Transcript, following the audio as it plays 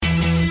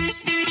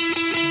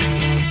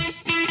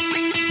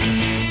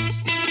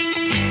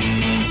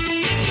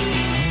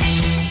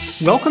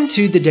Welcome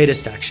to the Data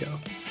Stack Show.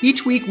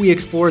 Each week we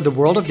explore the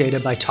world of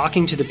data by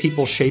talking to the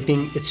people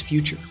shaping its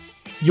future.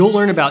 You'll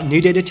learn about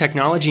new data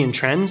technology and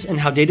trends and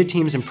how data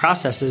teams and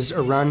processes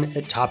are run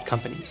at top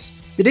companies.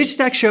 The Data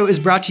Stack Show is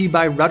brought to you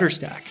by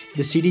RudderStack,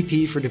 the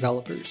CDP for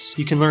developers.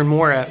 You can learn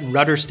more at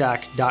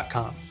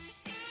rudderstack.com.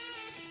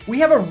 We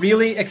have a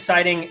really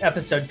exciting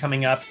episode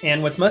coming up,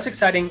 and what's most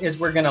exciting is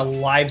we're going to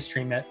live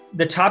stream it.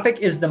 The topic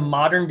is the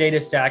modern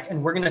data stack,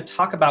 and we're going to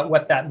talk about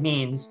what that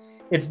means.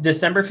 It's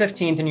December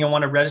 15th, and you'll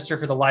want to register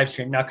for the live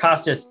stream. Now,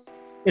 Kostas,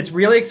 it's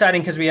really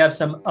exciting because we have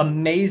some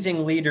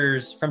amazing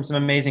leaders from some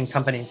amazing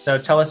companies. So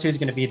tell us who's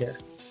going to be there.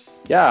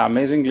 Yeah,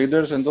 amazing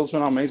leaders and also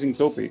an amazing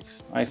topic.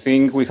 I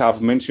think we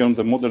have mentioned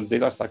the modern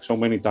data stack so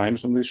many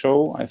times on this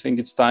show. I think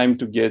it's time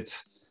to get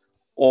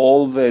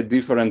all the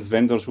different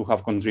vendors who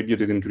have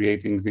contributed in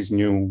creating this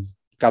new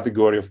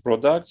category of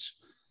products,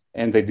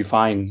 and they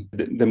define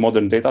the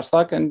modern data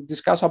stack and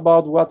discuss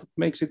about what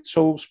makes it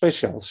so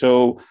special.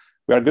 So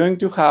we are going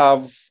to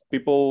have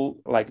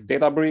people like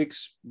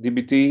Databricks,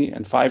 dbt,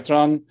 and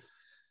Fivetran,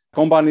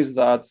 companies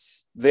that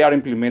they are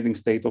implementing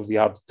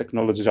state-of-the-art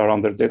technologies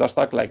around their data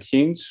stack, like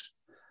Hinge.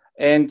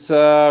 And we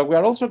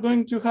are also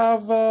going to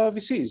have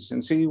VCs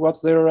and see what's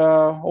their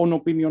own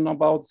opinion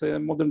about the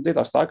modern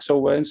data stack.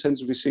 So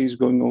Essence VC is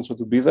going also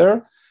to be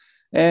there.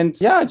 And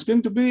yeah, it's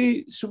going to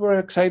be super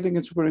exciting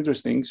and super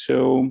interesting.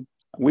 So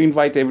we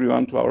invite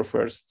everyone to our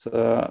first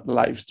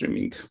live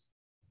streaming.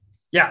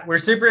 Yeah, we're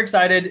super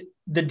excited.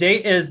 The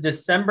date is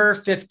December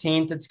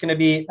 15th. It's going to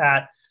be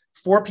at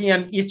 4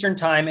 p.m. Eastern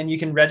time, and you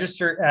can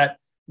register at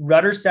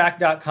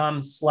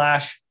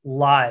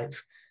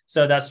rudderstack.com/live.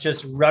 So that's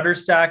just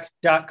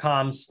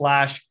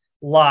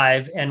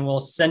rudderstack.com/live, and we'll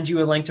send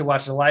you a link to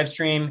watch the live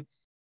stream.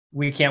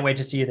 We can't wait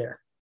to see you there.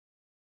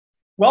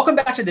 Welcome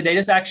back to the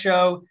Data Stack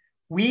Show.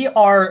 We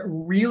are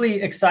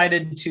really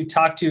excited to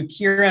talk to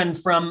Ciaran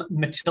from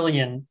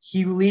Matillion.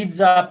 He leads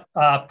up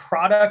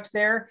product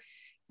there,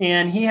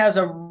 and he has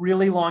a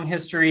really long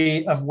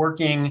history of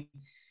working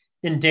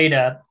in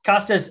data.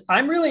 Kostas,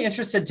 I'm really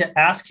interested to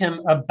ask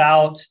him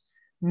about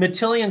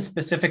Matillion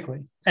specifically,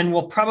 and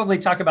we'll probably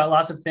talk about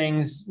lots of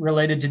things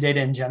related to data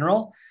in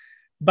general,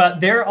 but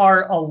there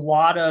are a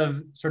lot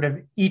of sort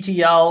of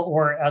ETL,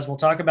 or as we'll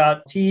talk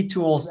about, T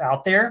tools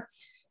out there.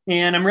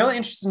 And I'm really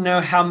interested to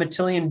know how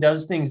Matillion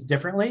does things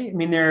differently. I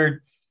mean,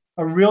 they're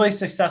a really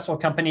successful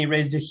company,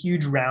 raised a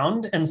huge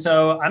round. And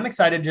so I'm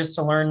excited just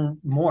to learn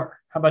more.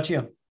 How about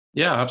you?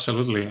 Yeah,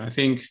 absolutely. I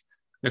think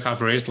they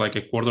have raised like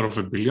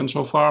 $250 million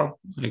so far,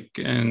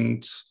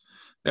 and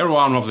they're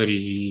one of the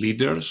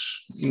leaders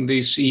in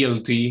this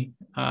ELT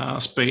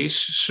space.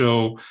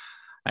 So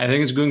I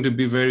think it's going to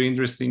be very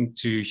interesting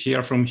to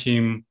hear from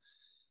him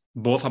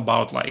both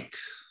about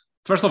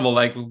first of all,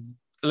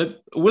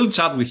 we'll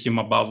chat with him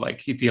about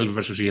ETL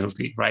versus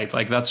ELT, right?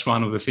 That's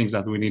one of the things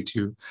that we need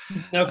to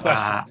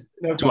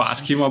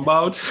ask him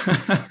about.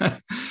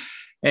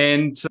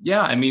 And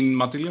yeah, I mean,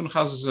 Matillion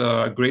has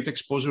great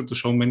exposure to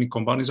so many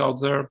companies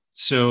out there.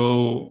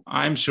 So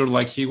I'm sure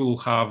he will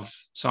have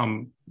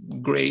some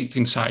great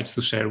insights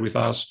to share with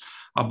us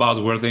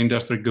about where the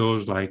industry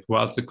goes,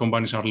 what the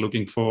companies are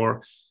looking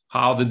for,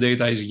 how the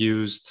data is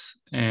used.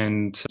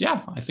 And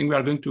yeah, I think we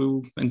are going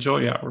to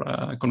enjoy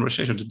our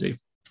conversation today.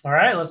 All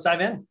right, let's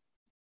dive in.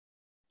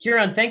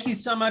 Ciaran, thank you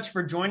so much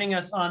for joining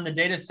us on the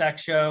Data Stack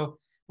Show.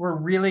 We're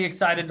really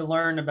excited to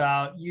learn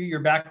about you,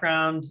 your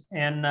background,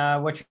 and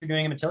what you're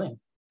doing at Matillion.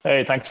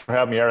 Hey, thanks for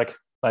having me, Eric.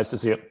 Nice to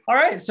see you. All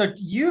right. So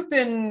you've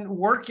been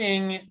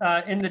working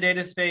in the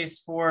data space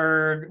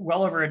for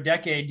well over a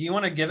decade. Do you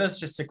want to give us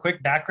just a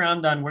quick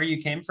background on where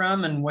you came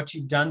from and what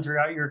you've done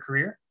throughout your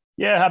career?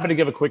 Yeah, happy to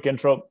give a quick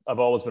intro. I've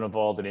always been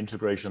involved in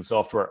integration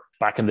software.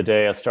 Back in the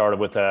day, I started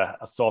with a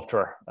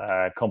software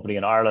company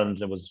in Ireland.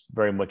 It was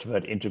very much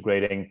about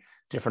integrating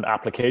different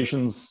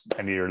applications.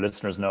 And your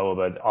listeners know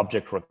about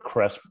object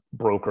request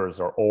brokers,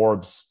 or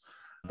ORBs.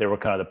 They were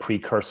kind of the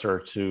precursor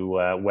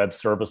to web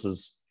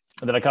services.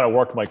 And then I kind of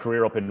worked my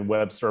career up in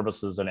web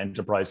services and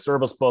enterprise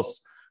service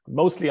bus,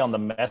 mostly on the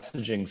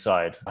messaging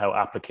side, how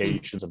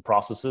applications and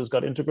processes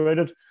got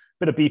integrated.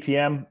 Bit of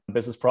BPM,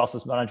 business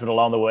process management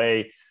along the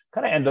way.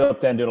 Kind of ended up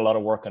then doing a lot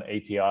of work on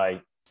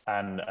API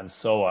and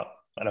SOA.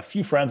 And a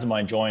few friends of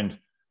mine joined a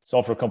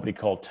software company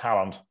called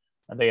Talent,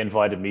 and they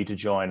invited me to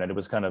join. And it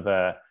was kind of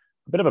a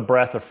bit of a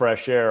breath of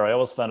fresh air. I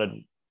always found it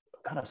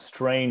kind of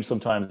strange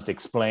sometimes to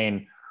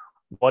explain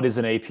what is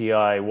an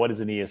API, what is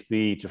an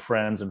ESB to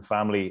friends and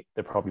family.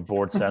 They're probably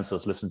bored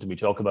senseless listening to me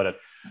talk about it.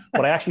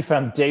 But I actually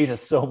found data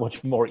so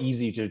much more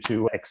easy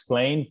to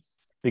explain,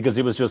 because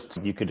it was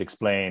just, you could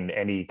explain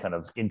any kind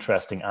of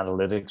interesting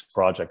analytics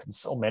project, and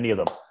so many of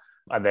them.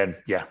 And then,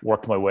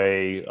 worked my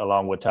way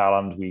along with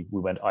Talent. We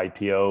went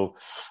IPO.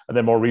 And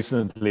then more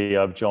recently,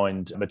 I've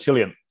joined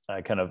Matillion,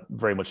 kind of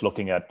very much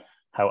looking at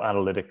how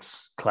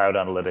analytics, cloud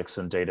analytics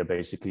and data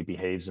basically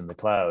behaves in the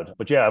cloud.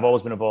 But I've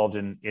always been involved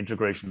in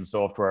integration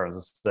software. As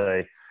I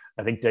say,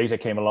 I think data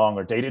came along,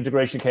 or data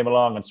integration came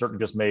along, and certainly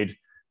just made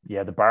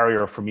the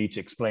barrier for me to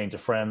explain to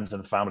friends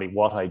and family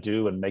what I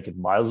do and make it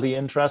mildly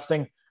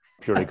interesting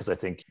purely because I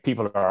think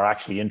people are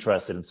actually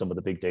interested in some of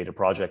the big data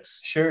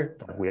projects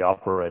that we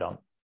operate on.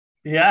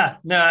 Yeah,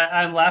 no,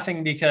 I'm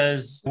laughing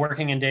because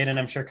working in data, and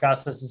I'm sure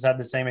Kostas has had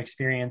the same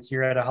experience.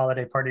 You're at a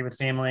holiday party with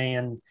family,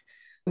 and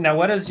now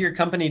what does your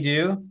company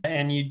do?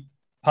 And you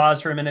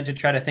pause for a minute to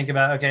try to think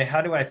about, okay,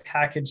 how do I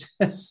package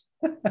this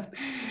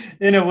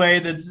in a way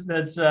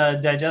that's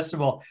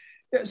digestible?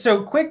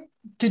 So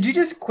could you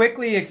just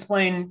quickly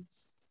explain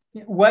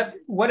what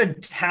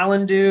did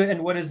Talon do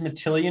and what does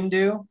Matillion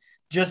do?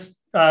 Just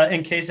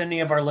in case any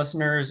of our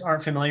listeners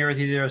aren't familiar with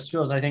either of those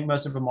tools. I think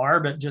most of them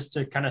are, but just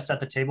to kind of set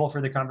the table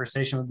for the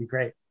conversation would be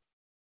great.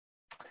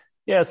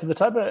 Yeah, so the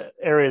type of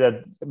area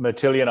that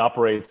Matillion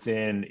operates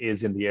in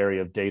is in the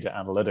area of data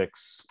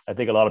analytics. I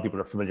think a lot of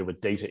people are familiar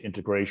with data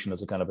integration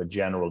as a kind of a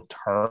general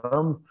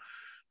term,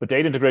 but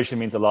data integration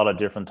means a lot of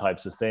different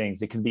types of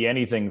things. It can be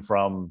anything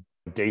from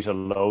data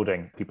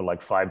loading, people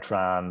like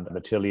Fivetran,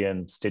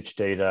 Matillion, Stitch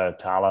Data,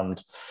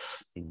 Talent,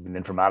 even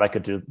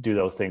Informatica do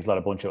those things.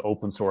 A bunch of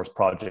open source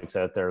projects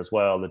out there as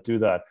well that do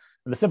that.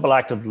 And the simple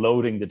act of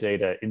loading the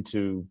data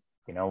into,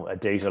 a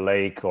data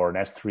lake or an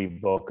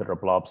S3 bucket or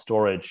blob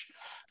storage,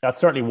 that's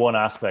certainly one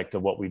aspect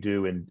of what we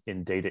do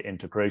in data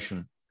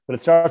integration. But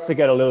it starts to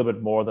get a little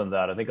bit more than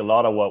that. I think a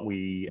lot of what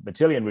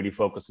Matillion really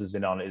focuses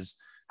in on is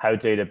how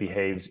data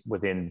behaves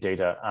within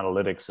data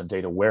analytics and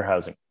data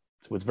warehousing.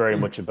 So it's very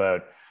much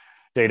about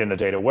data in a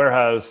data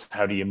warehouse.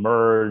 How do you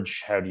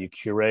merge? How do you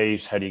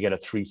curate? How do you get a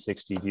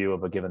 360 view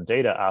of a given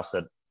data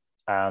asset?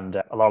 And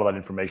a lot of that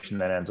information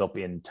then ends up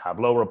in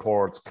Tableau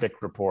reports,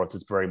 Click reports.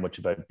 It's very much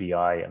about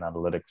BI and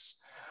analytics.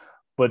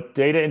 But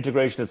data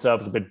integration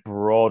itself is a bit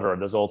broader.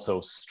 There's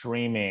also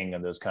streaming,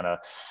 and there's kind of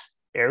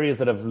areas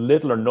that have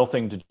little or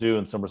nothing to do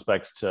in some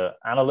respects to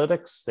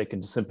analytics. They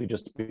can simply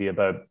just be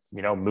about,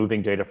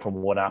 moving data from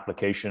one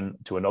application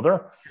to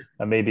another,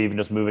 and maybe even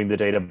just moving the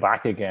data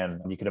back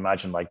again. You can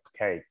imagine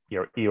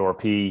your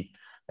ERP,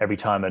 every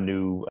time a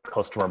new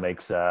customer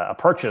makes a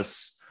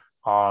purchase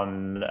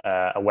on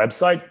a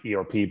website,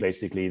 ERP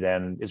basically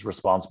then is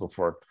responsible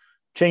for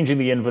changing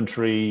the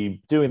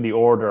inventory, doing the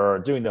order,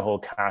 doing the whole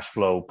cash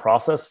flow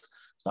process.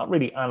 It's not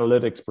really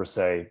analytics per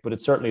se, but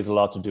it certainly has a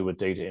lot to do with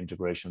data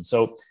integration.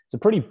 So it's a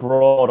pretty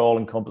broad,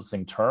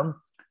 all-encompassing term.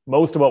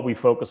 Most of what we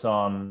focus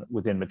on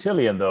within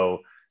Matillion, though,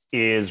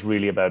 is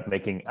really about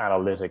making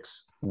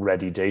analytics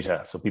ready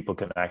data. So people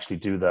can actually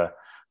do the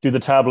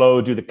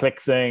Tableau, do the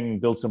Click thing,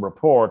 build some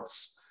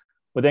reports.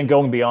 But then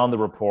going beyond the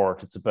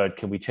report, it's about,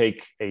 can we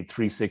take a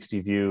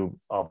 360 view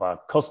of a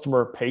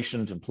customer,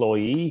 patient,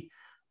 employee,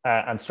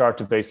 and start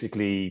to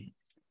basically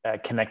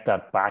connect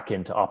that back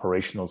into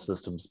operational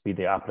systems, be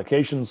they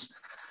applications,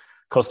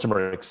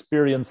 customer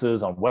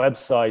experiences on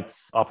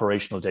websites,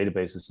 operational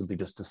databases, simply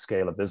just to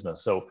scale a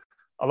business. So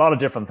a lot of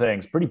different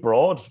things, pretty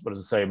broad, but as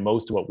I say,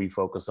 most of what we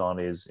focus on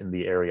is in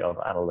the area of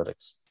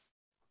analytics.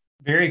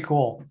 Very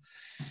cool.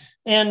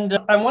 And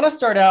I want to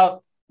start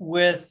out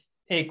with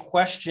a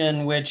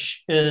question,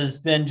 which has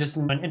been just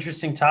an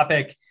interesting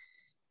topic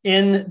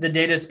in the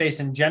data space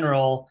in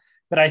general,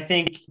 but I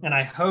think, and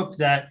I hope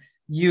that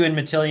you and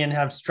Matillion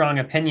have strong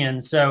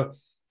opinions. So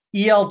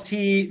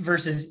ELT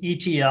versus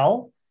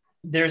ETL,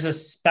 there's a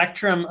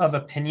spectrum of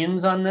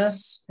opinions on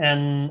this.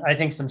 And I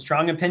think some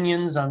strong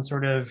opinions on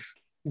sort of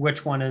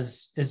which one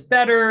is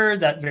better.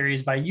 That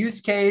varies by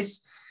use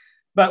case.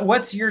 But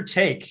what's your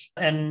take?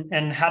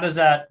 And how does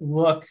that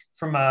look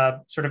from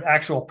a sort of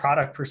actual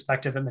product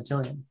perspective at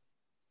Matillion?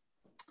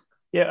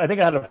 Yeah, I think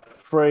I had a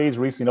phrase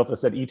recently enough that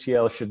said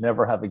ETL should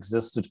never have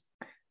existed,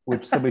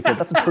 which somebody said,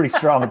 that's a pretty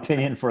strong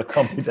opinion for a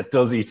company that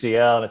does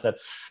ETL. And I said,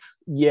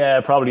 yeah,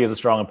 it probably is a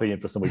strong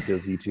opinion for somebody who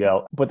does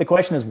ETL. But the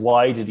question is,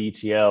 why did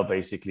ETL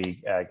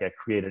basically get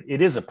created?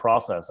 It is a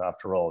process,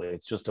 after all.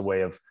 It's just a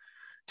way of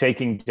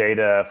taking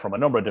data from a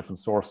number of different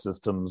source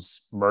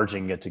systems,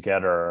 merging it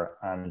together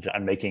and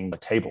making a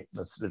table.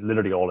 That's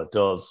literally all it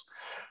does.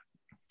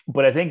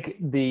 But I think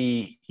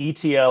the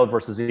ETL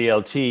versus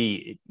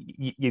ELT,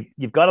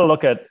 you've got to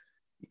look at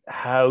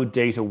how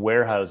data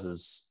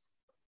warehouses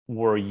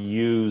were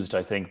used,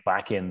 I think,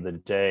 back in the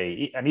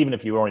day. And even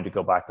if you wanted to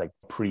go back like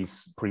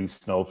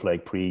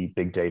pre-Snowflake,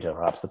 pre-big data,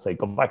 perhaps, let's say,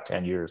 go back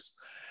 10 years,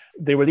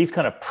 they were these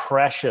kind of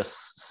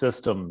precious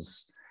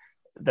systems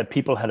that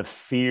people had a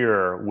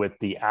fear with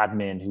the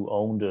admin who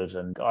owned it.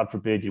 And God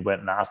forbid you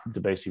went and asked them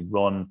to basically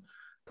run.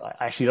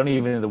 Actually, don't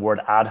even know the word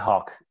ad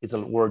hoc is a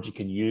word you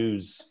can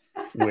use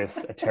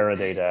with a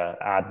Teradata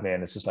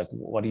admin. It's just like,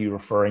 what are you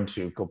referring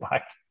to? Go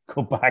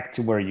back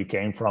to where you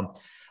came from.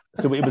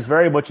 So it was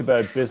very much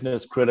about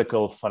business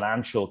critical,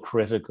 financial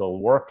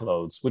critical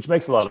workloads, which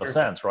makes a lot of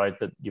sense, right?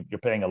 That you're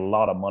paying a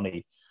lot of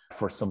money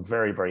for some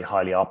very, very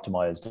highly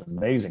optimized,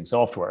 amazing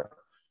software.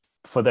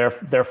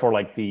 Therefore,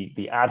 like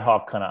the ad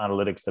hoc kind of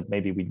analytics that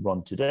maybe we'd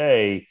run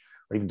today,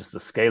 or even just the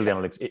scale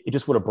analytics, it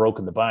just would have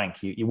broken the bank.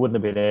 You wouldn't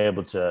have been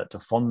able to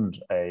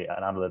fund an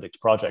analytics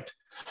project.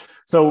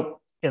 So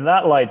in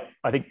that light,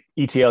 I think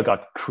ETL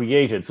got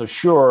created. So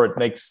sure, it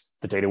makes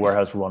the data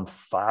warehouse run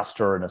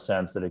faster in a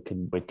sense that it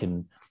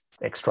can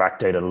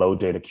extract data,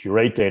 load data,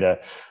 curate data.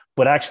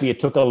 But actually, it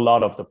took a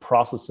lot of the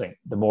processing,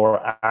 the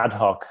more ad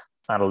hoc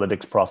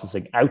analytics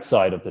processing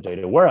outside of the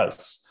data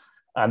warehouse.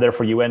 And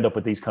therefore you end up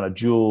with these kind of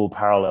dual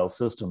parallel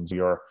systems.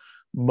 Your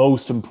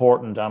most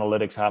important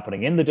analytics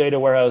happening in the data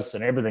warehouse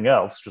and everything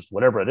else, just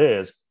whatever it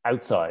is,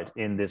 outside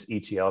in this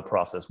ETL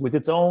process with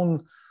its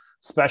own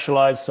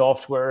specialized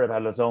software. It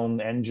had its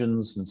own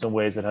engines. In some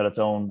ways, it had its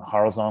own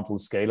horizontal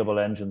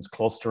scalable engines,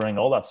 clustering,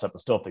 all that type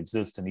of stuff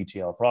exists in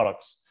ETL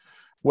products.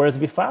 Whereas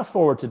if you fast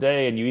forward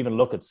today and you even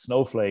look at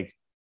Snowflake,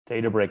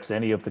 Databricks,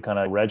 any of the kind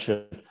of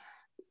Redshift,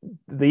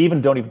 they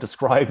don't even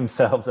describe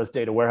themselves as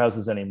data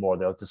warehouses anymore.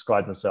 They'll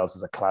describe themselves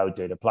as a cloud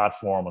data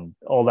platform and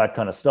all that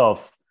kind of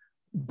stuff.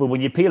 But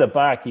when you peel it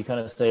back, you kind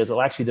of say,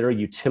 well, actually, they're a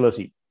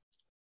utility.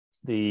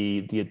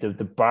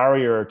 The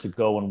barrier to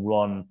go and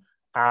run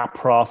a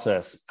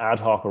process, ad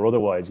hoc or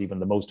otherwise, even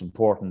the most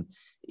important,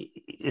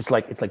 it's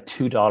like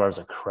 $2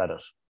 a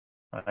credit.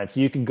 Right? So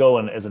you can go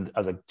and as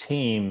a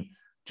team,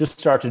 just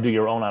start to do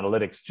your own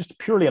analytics, just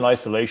purely in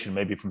isolation,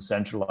 maybe from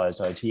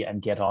centralized IT,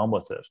 and get on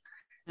with it.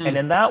 And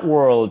in that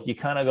world, you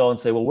kind of go and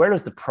say, well, where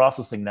does the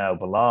processing now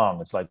belong?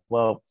 It's like,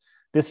 well,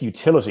 this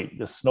utility,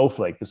 this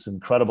Snowflake, this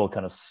incredible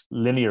kind of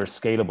linear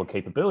scalable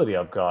capability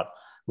I've got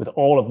with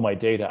all of my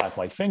data at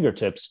my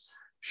fingertips,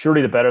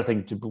 surely the better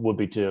thing would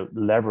be to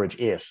leverage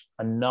it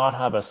and not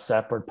have a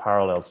separate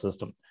parallel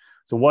system.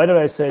 So why did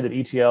I say that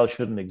ETL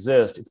shouldn't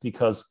exist? It's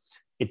because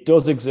it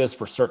does exist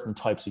for certain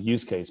types of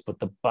use case, but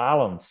the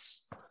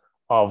balance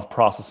of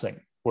processing,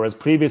 whereas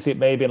previously it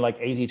may have been like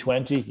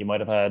 80-20, you might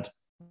have had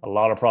a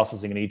lot of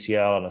processing in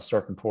ETL and a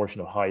certain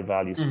portion of high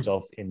value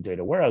stuff in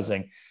data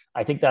warehousing.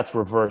 I think that's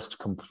reversed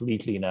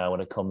completely now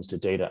when it comes to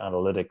data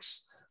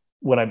analytics.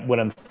 When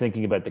I'm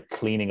thinking about the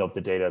cleaning of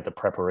the data, the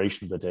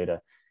preparation of the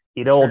data,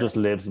 it all just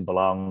lives and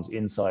belongs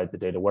inside the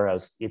data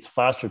warehouse. It's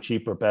faster,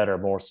 cheaper, better,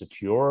 more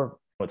secure.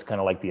 It's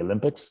kind of like the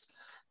Olympics.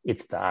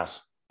 It's that.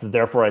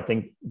 Therefore, I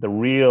think the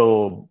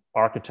real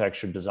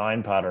architecture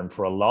design pattern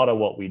for a lot of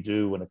what we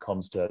do when it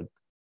comes to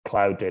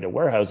cloud data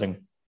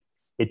warehousing,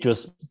 it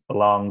just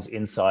belongs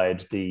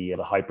inside the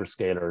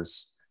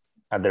hyperscalers,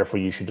 and therefore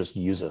you should just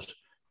use it.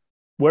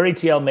 Where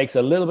ETL makes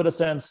a little bit of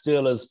sense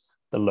still is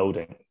the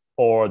loading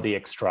or the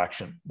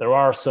extraction. There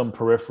are some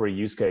periphery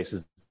use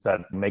cases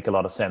that make a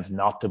lot of sense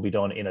not to be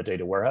done in a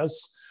data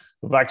warehouse.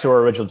 But back to our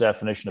original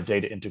definition of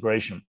data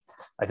integration,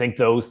 I think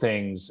those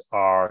things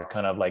are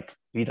kind of like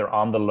either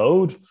on the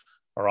load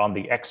or on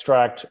the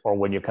extract, or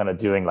when you're kind of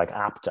doing like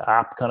app to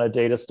app kind of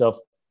data stuff.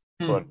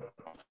 But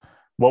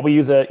what we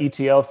use a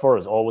ETL for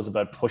is always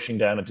about pushing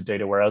down into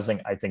data warehousing.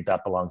 I think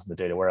that belongs in the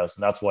data warehouse.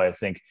 And that's why I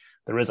think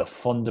there is a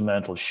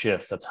fundamental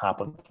shift that's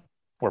happened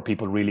where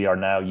people really are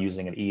now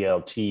using an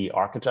ELT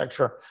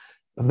architecture.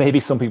 Maybe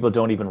some people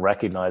don't even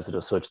recognize it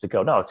as such. They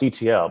go, no, it's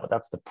ETL, but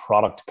that's the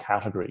product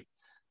category.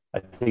 I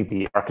think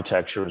the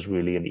architecture is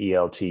really an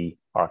ELT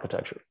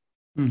architecture.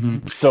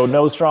 So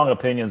no strong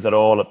opinions at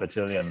all at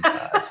Matillion.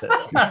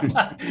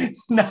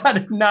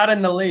 Not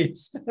in the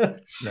least.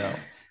 No.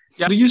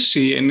 Yeah. Do you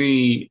see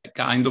any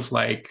kind of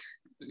like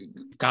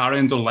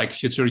current or like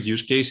future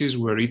use cases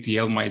where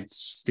ETL might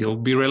still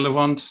be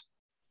relevant?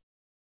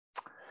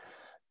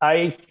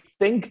 I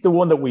think the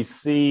one that we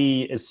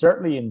see is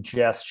certainly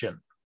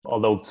ingestion,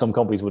 although some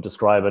companies would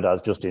describe it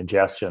as just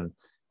ingestion.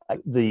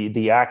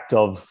 The act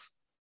of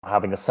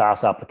having a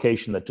SaaS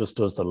application that just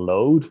does the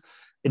load,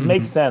 it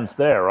makes sense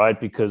there, right?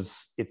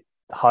 Because it's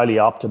highly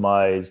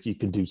optimized. You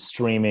can do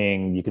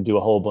streaming, you can do a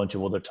whole bunch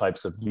of other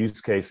types of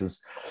use cases.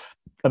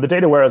 And the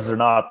data warehouses are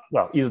not,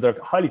 well, either they're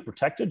highly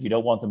protected, you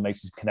don't want them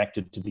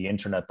connected to the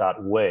internet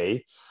that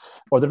way,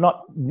 or they're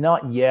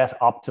not yet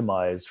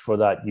optimized for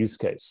that use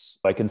case.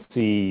 I can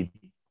see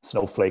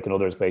Snowflake and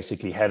others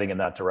basically heading in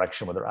that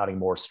direction where they're adding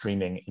more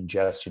streaming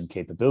ingestion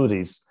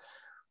capabilities.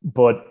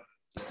 But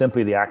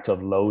simply the act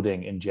of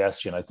loading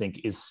ingestion, I think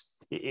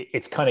it's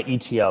kind of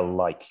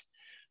ETL-like.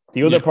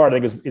 The other part I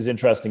think is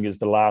interesting is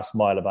the last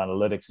mile of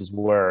analytics is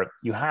where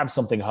you have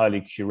something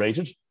highly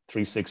curated,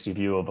 360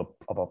 view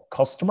of a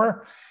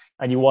customer,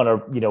 and you want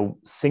to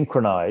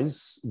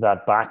synchronize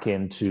that back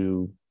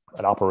into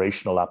an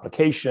operational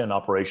application,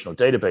 operational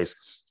database.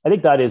 I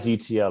think that is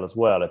ETL as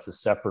well. It's a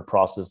separate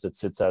process that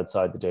sits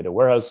outside the data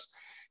warehouse.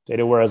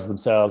 Data warehouses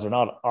themselves are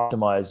not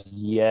optimized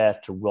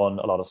yet to run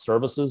a lot of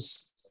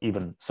services.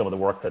 Even some of the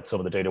work that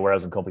some of the data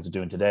warehousing companies are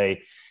doing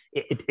today,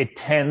 it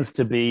tends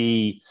to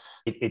be,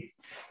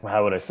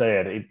 how would I say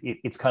it?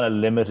 It's kind of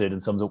limited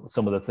in some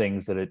of the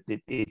things that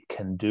it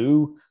can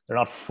do. They're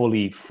not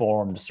fully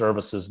formed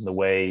services in the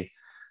way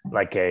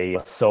like a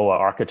SOA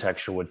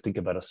architecture would think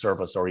about a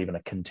service, or even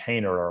a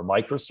container or a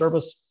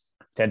microservice.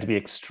 Tend to be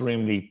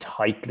extremely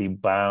tightly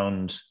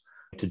bound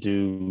to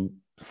do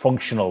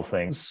functional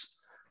things,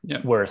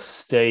 where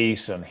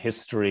state and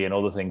history and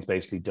other things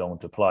basically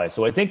don't apply.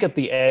 So I think at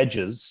the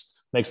edges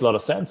makes a lot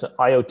of sense.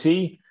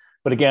 IoT,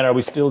 but again, are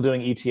we still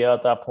doing ETL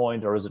at that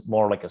point, or is it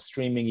more like a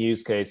streaming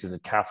use case? Is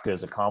it Kafka?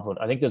 Is it Confluent?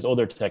 I think there's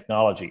other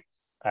technology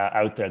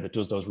out there that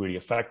does those really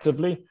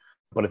effectively.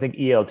 But I think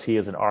ELT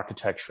as an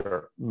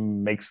architecture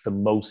makes the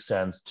most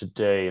sense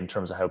today in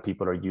terms of how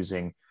people are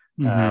using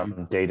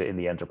data in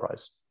the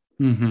enterprise.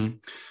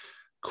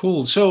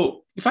 Cool.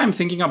 So If I'm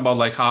thinking about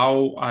like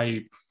how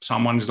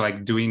someone is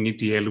like doing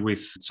ETL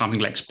with something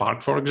like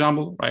Spark, for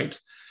example, right?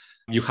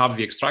 You have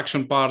the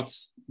extraction part,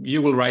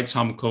 you will write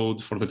some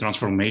code for the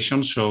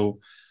transformation. So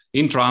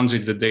in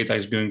transit, the data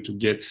is going to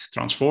get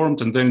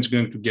transformed and then it's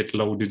going to get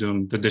loaded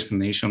on the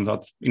destination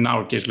that in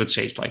our case, let's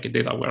say it's like a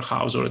data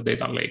warehouse or a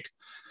data lake.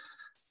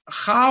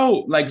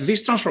 How, like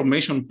this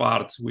transformation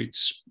part,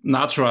 which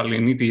naturally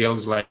in ETL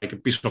is like a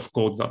piece of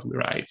code that we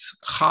write,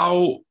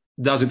 how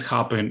does it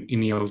happen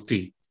in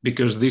ELT?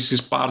 Because this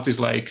part is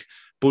like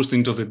pushed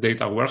into the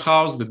data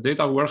warehouse. The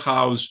data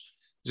warehouse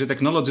is a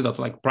technology that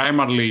like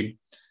primarily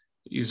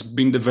is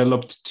being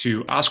developed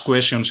to ask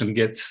questions and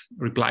get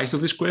replies to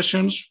these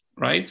questions,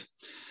 right?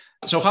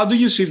 So how do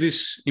you see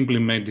this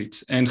implemented,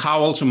 and how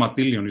also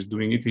Matillion is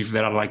doing it if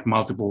there are like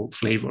multiple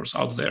flavors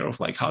out there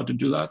of like how to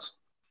do that?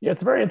 Yeah,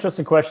 it's a very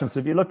interesting question. So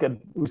if you look at,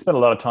 we spent a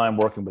lot of time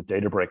working with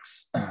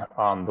Databricks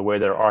on the way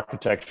their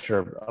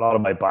architecture, a lot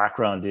of my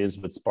background is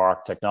with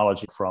Spark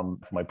technology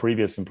from my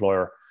previous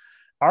employer.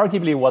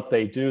 Arguably what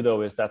they do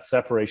though is that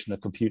separation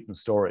of compute and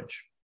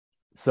storage.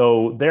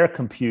 So their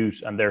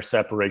compute and their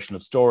separation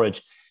of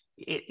storage,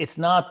 it's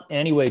not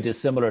anyway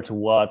dissimilar to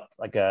what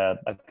like a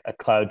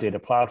cloud data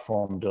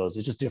platform does.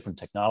 It's just different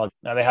technology.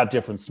 Now they have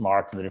different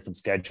smarts and the different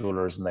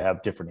schedulers and they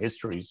have different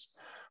histories.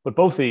 But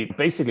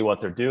basically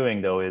what they're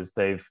doing though is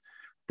they've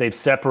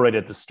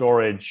separated the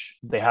storage.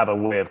 They have a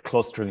way of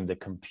clustering the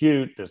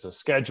compute. There's a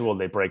schedule.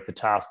 They break the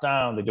task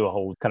down. They do a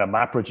whole kind of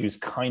MapReduce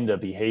kind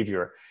of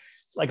behavior.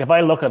 Like if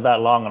I look at that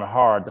long and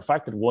hard, the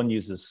fact that one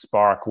uses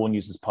Spark, one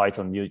uses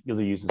Python, the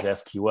other uses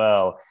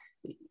SQL,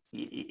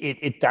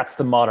 that's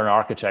the modern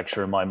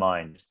architecture in my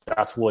mind.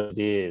 That's what it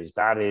is.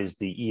 That is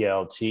the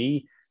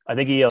ELT. I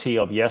think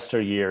ELT of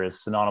yesteryear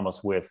is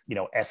synonymous with,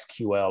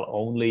 SQL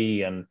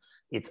only, and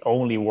it's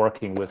only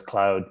working with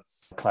cloud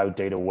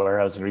data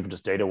warehousing or even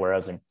just data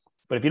warehousing.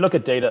 But if you look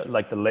at data,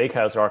 like the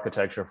Lakehouse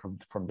architecture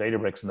from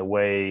Databricks and the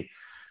way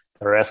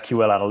their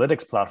SQL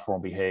analytics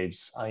platform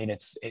behaves, I mean,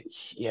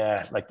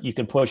 like you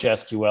can push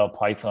SQL,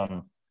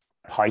 Python,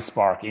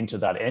 PySpark into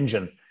that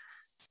engine.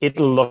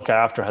 It'll look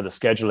after how the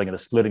scheduling and the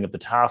splitting of the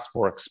task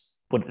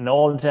works. But in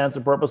all intents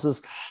and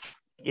purposes,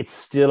 it's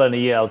still an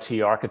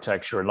ELT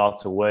architecture in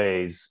lots of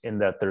ways, in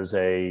that there's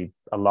a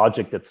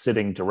logic that's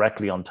sitting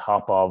directly on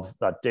top of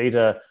that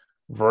data,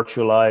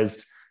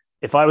 virtualized.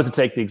 If I was to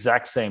take the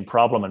exact same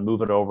problem and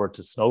move it over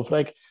to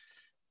Snowflake,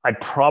 I'd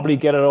probably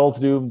get it all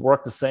to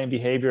work the same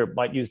behavior. It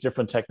might use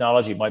different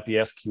technology, it might be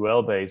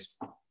SQL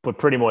based, but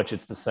pretty much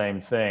it's the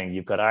same thing.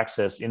 You've got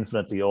access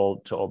infinitely to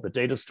all the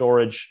data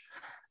storage,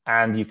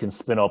 and you can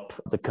spin up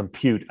the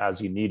compute as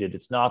you need it.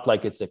 It's not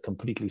like it's a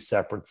completely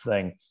separate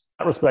thing. In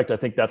that respect, I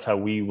think that's how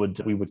we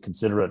would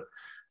consider it.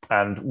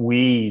 And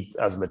we,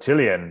 as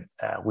Matillion,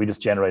 we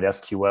just generate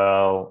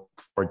SQL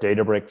for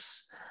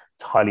Databricks.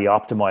 It's highly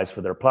optimized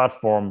for their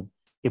platform.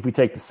 If we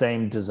take the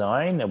same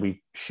design and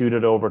we shoot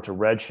it over to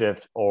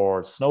Redshift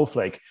or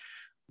Snowflake,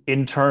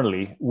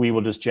 internally, we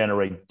will just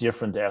generate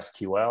different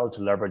SQL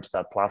to leverage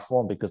that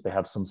platform because they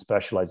have some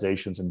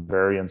specializations and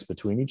variants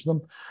between each of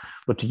them.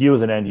 But to you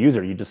as an end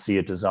user, you just see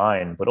a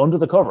design. But under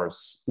the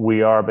covers,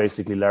 we are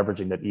basically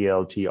leveraging that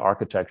ELT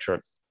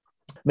architecture.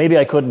 Maybe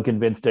I couldn't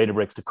convince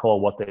Databricks to call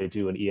what they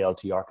do an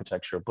ELT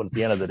architecture, but at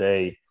the end of the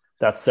day,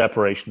 that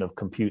separation of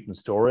compute and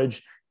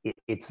storage,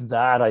 it's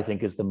that I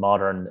think is the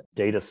modern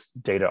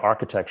data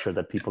architecture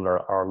that people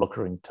are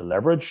looking to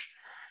leverage.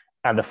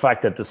 And the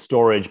fact that the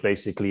storage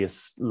basically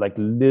is like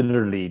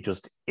literally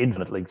just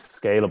infinitely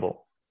scalable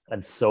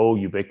and so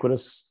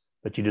ubiquitous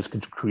that you just can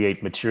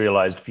create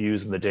materialized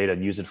views in the data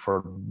and use it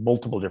for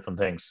multiple different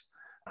things.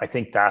 I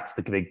think that's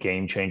the big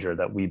game changer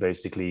that we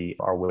basically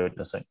are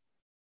witnessing.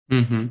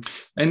 Mm-hmm.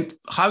 And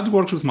how it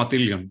works with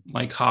Matillion?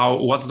 Like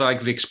what's the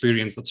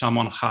experience that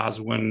someone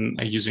has when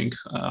using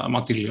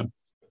Matillion?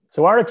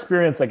 So our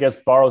experience, I guess,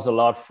 borrows a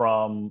lot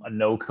from a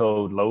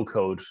no-code,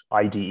 low-code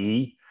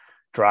IDE,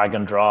 drag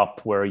and drop,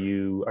 where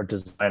you are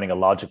designing a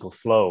logical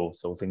flow.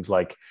 So things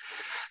like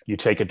you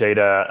take a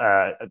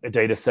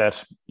data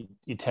set,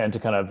 you tend to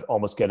kind of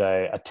almost get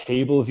a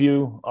table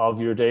view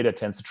of your data. It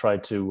tends to try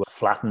to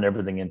flatten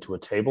everything into a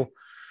table.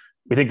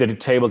 We think that the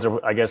tables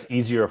are, I guess,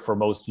 easier for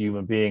most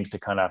human beings to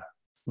kind of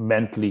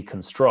mentally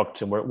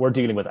construct. And we're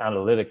dealing with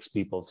analytics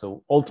people.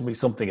 So ultimately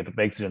something, if it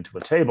makes it into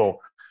a table,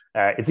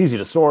 it's easy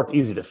to sort,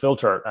 easy to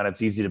filter, and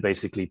it's easy to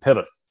basically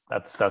pivot.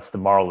 That's the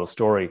moral of the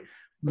story.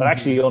 But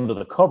actually under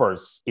the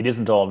covers, it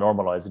isn't all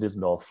normalized. It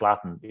isn't all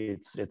flattened.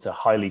 It's a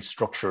highly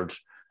structured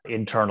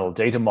internal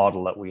data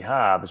model that we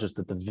have. It's just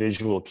that the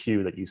visual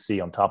cue that you see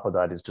on top of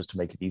that is just to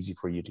make it easy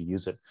for you to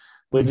use it.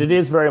 But it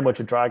is very much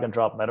a drag and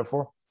drop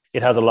metaphor.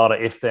 It has a lot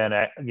of if then,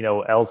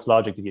 else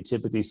logic that you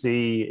typically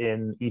see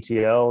in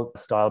ETL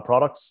style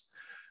products.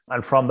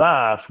 And from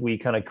that, we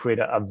kind of create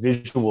a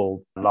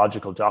visual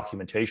logical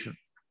documentation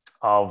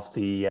of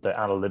the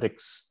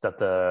analytics that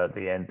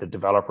the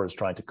developer is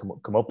trying to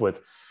come up with.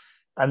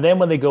 And then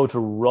when they go to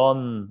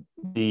run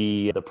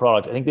the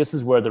product, I think this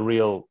is where the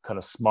real kind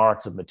of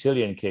smarts of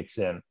Matillion kicks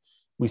in.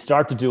 We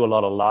start to do a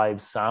lot of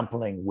live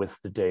sampling with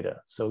the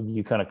data. So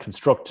you kind of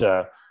construct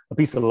a a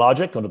piece of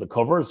logic under the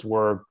covers.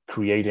 We're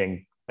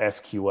creating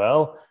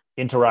SQL,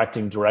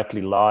 interacting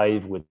directly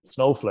live with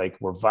Snowflake.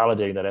 We're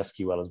validating that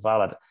SQL is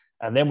valid.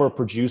 And then we're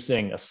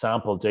producing a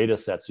sample data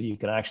set so you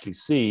can actually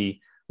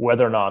see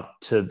whether or not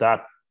to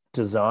that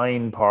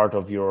design part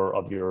of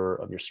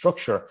your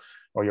structure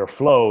or your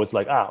flow is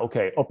like,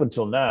 okay, up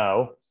until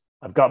now,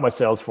 I've got my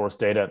Salesforce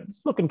data.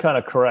 It's looking kind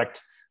of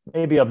correct.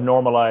 Maybe I've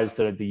normalized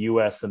the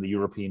US and the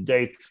European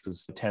dates,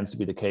 because it tends to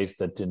be the case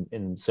that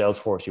in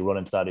Salesforce, you run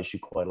into that issue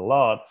quite a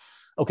lot.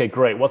 Okay,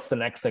 great. What's the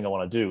next thing I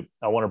want to do?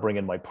 I want to bring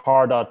in my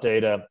par.data.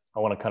 data. I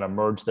want to kind of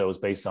merge those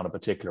based on a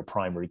particular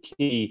primary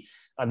key.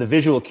 And the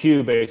visual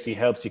cue basically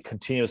helps you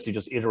continuously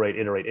just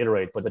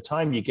iterate. By the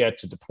time you get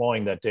to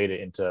deploying that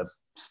data into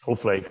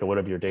Snowflake or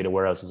whatever your data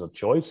warehouse is of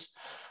choice,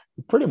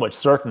 you're pretty much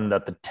certain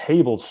that the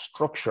table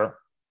structure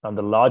and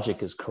the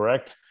logic is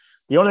correct.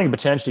 The only thing that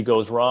potentially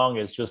goes wrong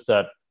is just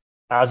that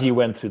as you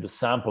went through the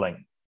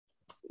sampling,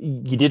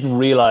 you didn't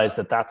realize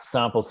that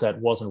sample set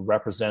wasn't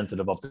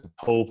representative of the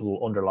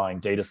total underlying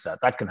data set.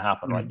 That can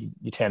happen, right?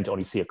 You tend to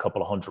only see a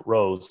couple of hundred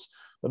rows,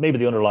 but maybe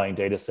the underlying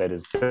data set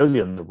is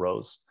billions of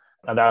rows.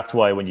 And that's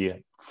why when you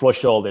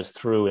flush all this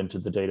through into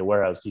the data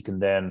warehouse, you can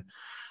then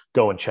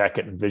go and check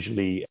it and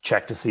visually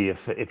check to see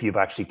if you've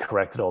actually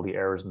corrected all the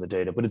errors in the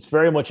data. But it's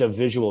very much a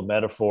visual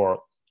metaphor.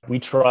 We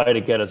try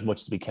to get as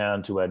much as we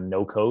can to a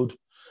no code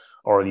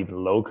or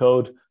even low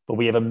code, but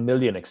we have 1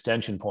 million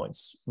extension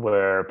points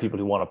where people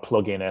who want to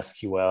plug in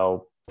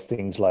SQL,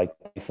 things like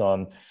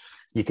Python,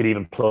 you could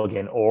even plug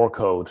in OR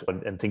code,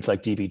 and things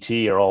like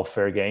dbt are all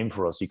fair game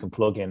for us. You can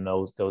plug in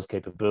those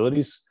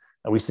capabilities,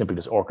 and we simply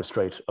just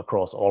orchestrate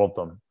across all of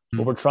them. Mm-hmm.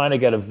 But we're trying to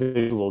get a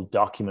visual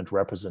document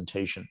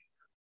representation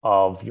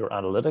of your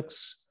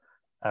analytics.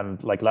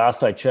 And like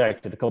last I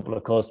checked at a couple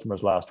of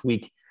customers last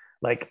week,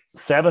 like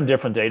 7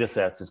 different data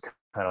sets is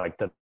kind of like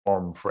the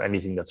norm for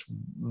anything that's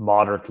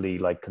moderately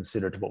like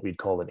considered what we'd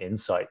call an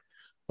insight.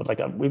 But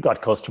like we've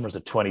got customers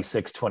at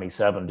 26,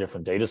 27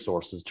 different data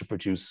sources to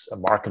produce a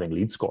marketing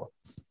lead score.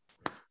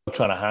 We're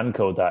trying to hand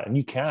code that, and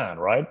you can,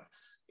 right?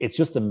 It's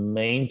just the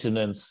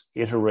maintenance,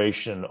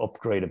 iteration,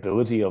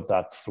 upgradability of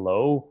that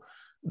flow.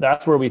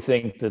 That's where we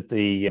think that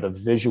the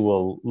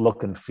visual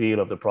look and feel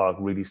of the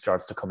product really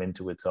starts to come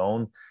into its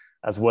own,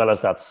 as well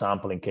as that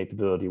sampling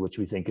capability, which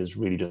we think is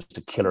really just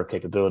a killer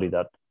capability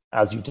that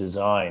as you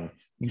design,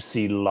 you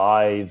see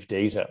live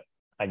data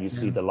and you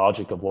see the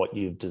logic of what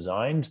you've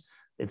designed.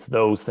 It's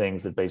those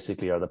things that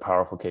basically are the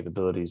powerful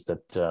capabilities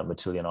that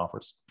Matillion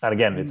offers. And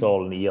again, it's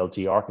all in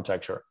ELT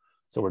architecture.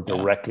 So we're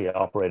directly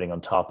operating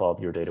on top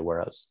of your data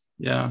warehouse.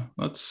 Yeah,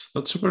 that's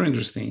super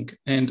interesting.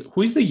 And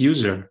who is the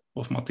user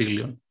of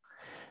Matillion?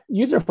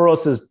 User for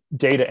us is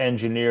data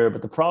engineer,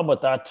 but the problem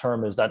with that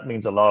term is that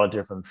means a lot of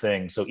different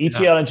things. So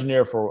ETL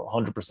engineer for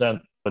 100%,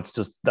 it's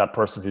just that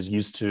person who's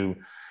used to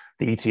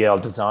the ETL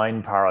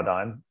design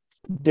paradigm.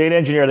 Data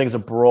engineer, I think, is a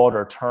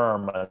broader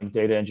term. I think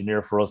data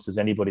engineer for us is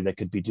anybody that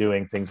could be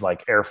doing things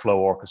like Airflow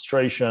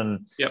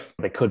orchestration. Yep.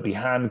 They could be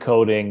hand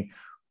coding.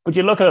 But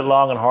you look at it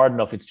long and hard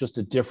enough, it's just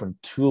a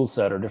different tool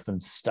set or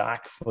different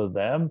stack for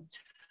them.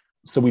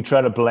 So we try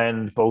to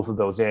blend both of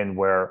those in,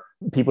 where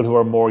people who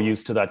are more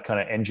used to that kind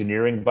of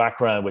engineering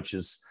background, which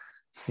is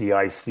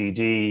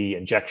CI/CD,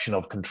 injection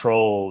of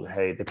control,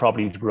 hey, they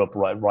probably grew up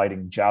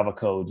writing Java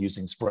code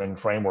using Spring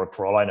Framework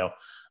for all I know.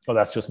 Well,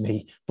 that's just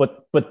me.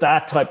 But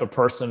that type of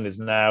person is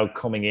now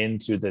coming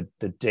into the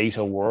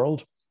data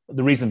world.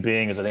 The reason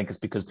being is I think it's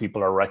because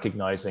people are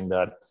recognizing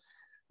that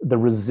the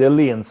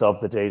resilience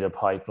of the data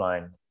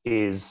pipeline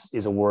is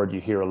a word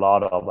you hear a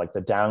lot of, like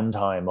the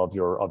downtime of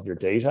your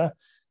data.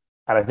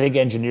 And I think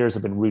engineers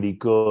have been really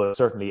good.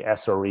 Certainly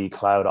SRE,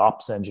 cloud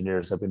ops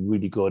engineers have been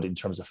really good in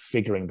terms of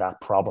figuring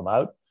that problem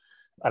out.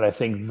 And I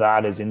think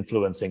that is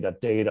influencing,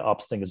 that data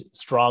ops thing is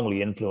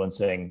strongly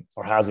influencing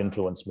or has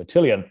influenced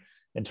Matillion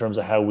in terms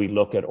of how we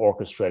look at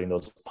orchestrating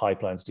those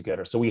pipelines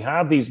together. So we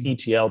have these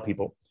ETL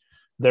people.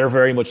 They're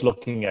very much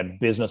looking at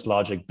business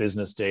logic,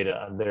 business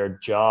data, and their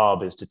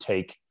job is to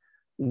take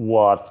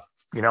what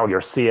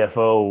your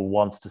CFO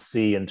wants to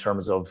see in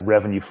terms of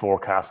revenue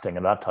forecasting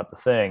and that type of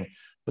thing.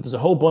 But there's a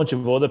whole bunch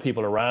of other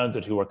people around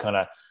it who are kind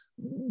of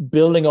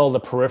building all the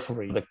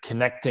periphery, the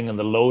connecting and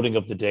the loading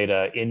of the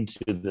data into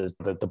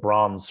the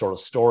bronze sort of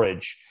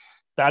storage.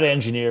 That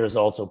engineer is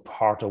also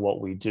part of what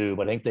we do.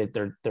 But I think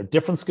they're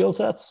different skill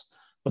sets,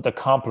 but they're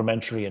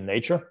complementary in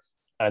nature.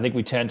 And I think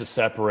we tend to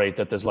separate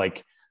that there's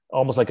like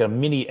almost like a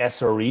mini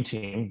SRE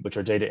team, which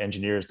are data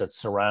engineers that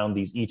surround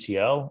these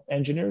ETL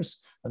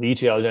engineers. And the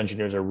ETL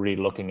engineers are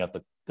really looking at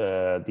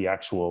the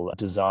actual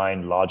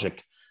design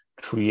logic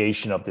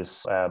creation of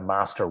this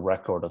master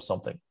record of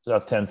something. So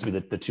that tends to be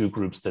the two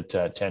groups that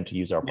tend to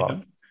use our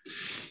product.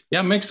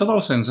 Yeah, makes a lot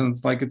of sense. And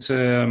it's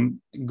a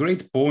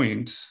great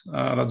point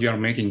that you are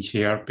making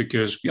here,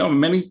 because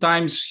many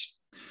times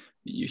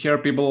you hear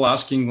people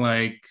asking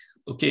like,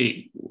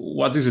 okay,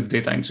 what is a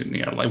data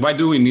engineer? Like, why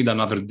do we need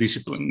another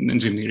discipline in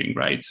engineering,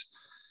 right?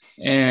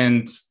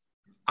 And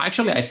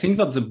actually, I think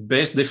that the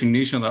best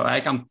definition that I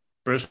can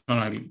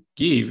personally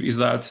give is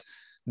that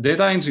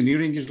data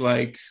engineering is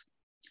like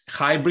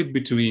hybrid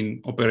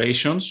between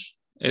operations,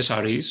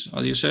 SREs,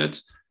 as you said,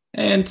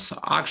 and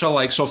actual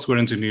like software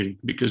engineering,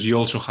 because you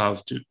also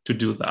have to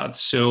do that.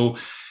 So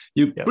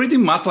you pretty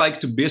much like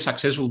to be a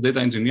successful data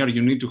engineer,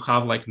 you need to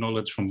have like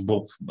knowledge from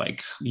both.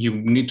 Like you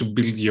need to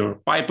build your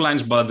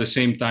pipelines, but at the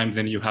same time,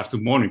 then you have to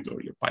monitor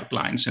your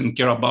pipelines and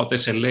care about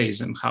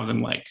SLAs and have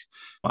them like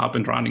up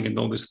and running and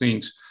all these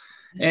things.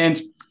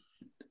 And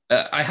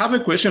I have a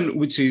question,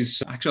 which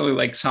is actually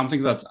like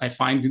something that I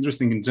find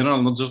interesting in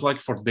general, not just like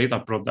for data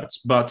products,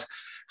 but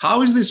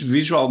how is this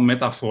visual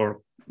metaphor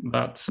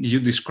that you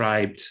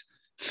described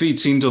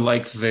fits into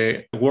like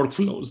the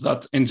workflows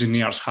that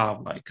engineers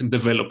have, like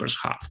developers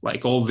have,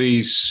 like all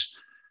these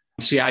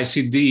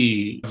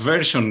CI/CD,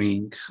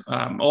 versioning,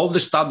 all the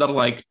standard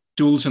like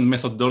tools and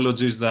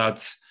methodologies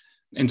that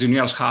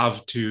engineers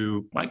have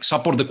to like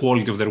support the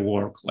quality of their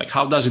work? Like,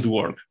 how does it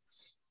work?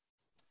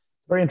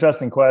 Very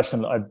interesting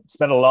question. I've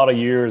spent a lot of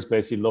years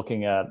basically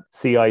looking at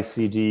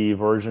CI/CD,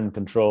 version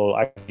control.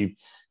 Actually,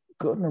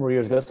 good number of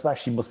years ago. This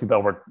actually must be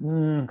over.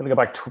 I'm going to go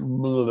back.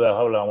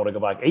 How long would I go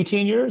back?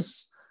 18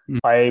 years.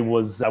 I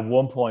was at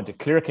one point a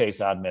ClearCase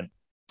admin.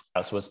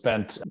 So I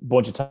spent a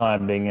bunch of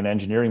time being an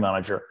engineering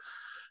manager,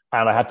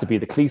 and I had to be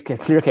the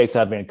ClearCase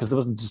admin because there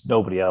wasn't just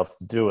nobody else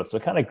to do it. So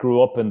I kind of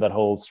grew up in that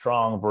whole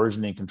strong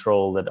versioning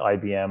control that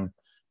IBM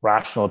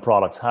Rational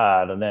products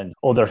had, and then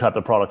other type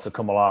of products that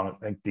come along.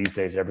 I think these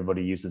days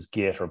everybody uses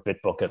Git or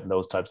Bitbucket and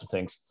those types of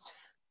things.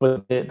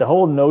 But the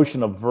whole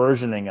notion of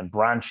versioning and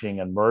branching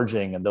and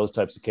merging and those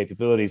types of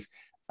capabilities,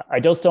 I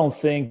just don't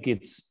think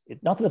it's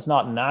not that it's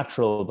not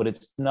natural, but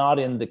it's not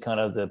in the kind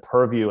of the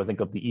purview, I think,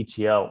 of the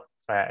ETL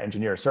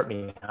engineer.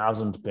 Certainly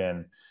hasn't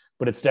been,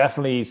 but it's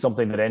definitely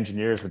something that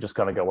engineers have just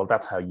got to go, well,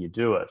 that's how you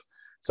do it.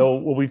 So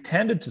what we've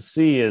tended to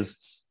see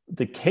is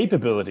the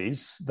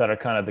capabilities that are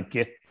kind of the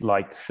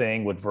Git-like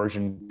thing with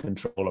version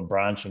control and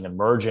branching and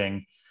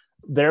merging,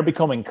 they're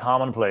becoming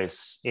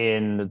commonplace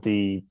in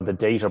the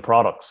data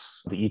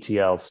products, the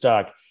ETL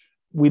stack.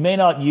 We may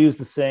not use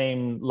the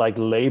same like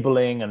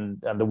labeling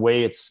and the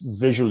way it's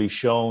visually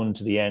shown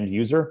to the end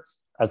user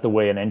as the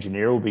way an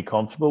engineer will be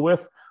comfortable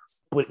with,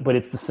 but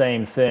it's the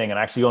same thing. And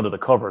actually under the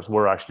covers,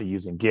 we're actually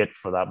using Git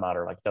for that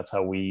matter. Like that's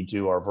how we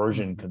do our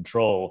version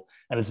control.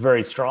 And it's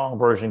very strong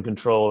version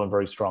control and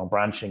very strong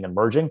branching and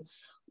merging.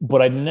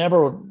 But I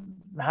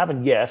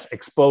haven't yet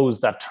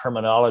exposed that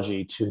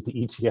terminology to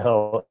the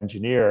ETL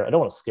engineer. I don't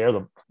want to scare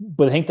them,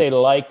 but I think they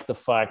like the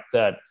fact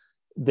that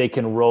they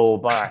can roll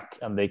back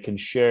and they can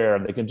share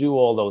and they can do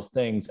all those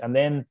things. And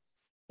then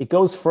it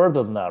goes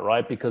further than that,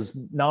 right?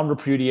 Because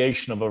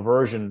non-repudiation of a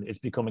version is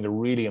becoming a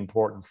really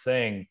important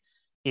thing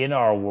in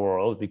our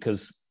world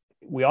because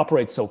we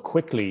operate so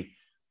quickly.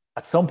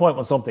 At some point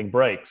when something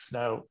breaks,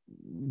 now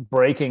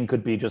breaking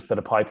could be just that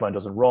a pipeline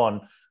doesn't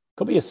run,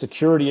 could be a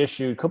security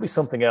issue, could be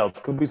something else,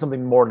 could be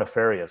something more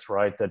nefarious,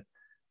 right? That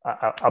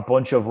a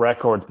bunch of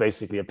records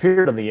basically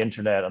appeared on the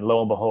internet and lo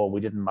and behold, we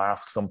didn't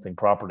mask something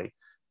properly.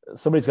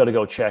 Somebody's got to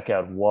go check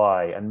out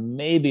why. And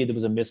maybe there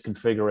was a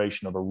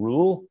misconfiguration of a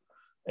rule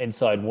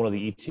inside one of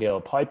the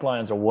ETL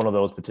pipelines or one of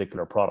those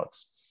particular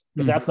products.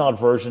 If that's not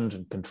versioned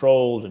and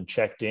controlled and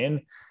checked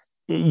in,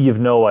 you've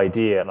no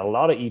idea. And a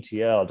lot of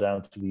ETL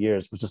down through the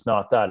years was just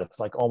not that. It's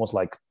like almost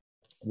like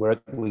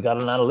we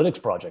got an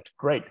analytics project.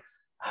 Great.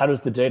 How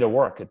does the data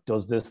work? It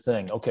does this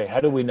thing. Okay. How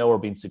do we know we're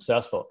being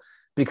successful?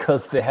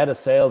 Because the head of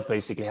sales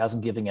basically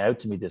hasn't given out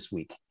to me this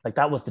week. Like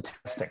that was the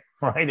testing,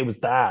 right? It was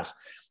that.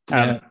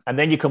 And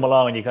then you come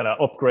along and you kind of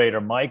upgrade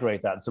or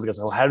migrate that. And so we go,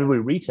 oh, how do we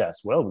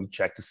retest? Well, we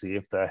check to see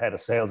if the head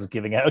of sales is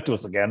giving out to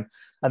us again.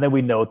 And then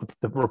we know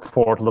the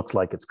report looks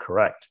like it's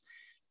correct.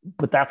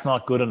 But that's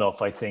not good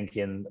enough, I think,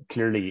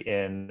 clearly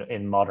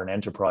in modern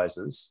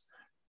enterprises.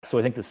 So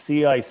I think the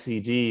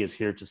CI/CD is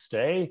here to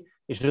stay.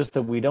 It's just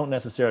that we don't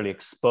necessarily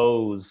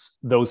expose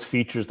those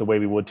features the way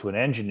we would to an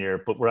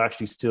engineer, but we're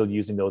actually still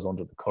using those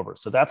under the cover.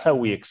 So that's how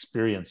we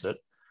experience it.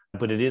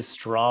 But it is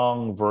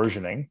strong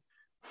versioning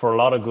for a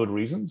lot of good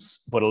reasons,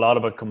 but a lot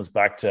of it comes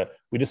back to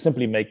we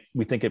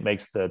think it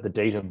makes the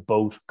data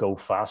boat go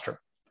faster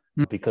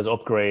because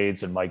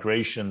upgrades and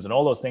migrations and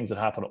all those things that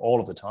happen all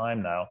of the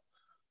time now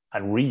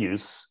and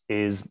reuse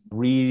is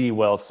really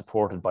well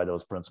supported by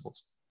those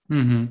principles.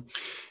 Mm-hmm.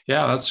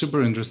 Yeah, that's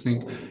super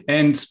interesting.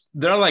 And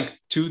there are like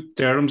two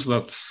terms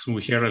that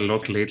we hear a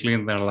lot lately,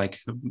 and they're like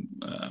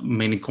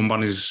many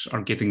companies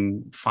are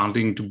getting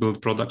funding to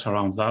build products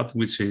around that,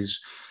 which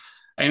is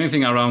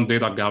anything around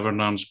data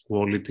governance,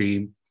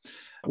 quality.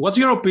 What's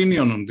your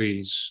opinion on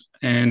this?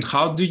 And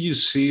how do you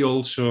see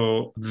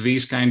also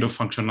these kind of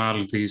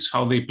functionalities,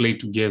 how they play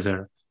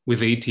together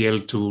with the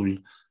ETL tool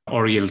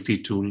or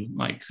ELT tool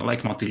like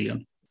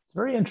Matillion?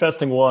 Very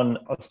interesting one.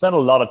 I've spent a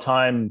lot of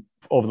time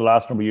over the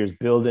last number of years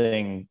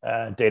building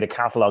data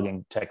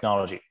cataloging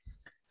technology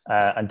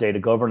and data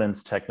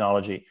governance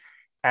technology.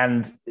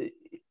 And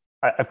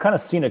I've kind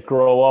of seen it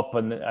grow up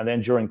and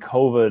then during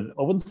COVID,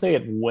 I wouldn't say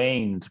it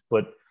waned,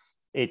 but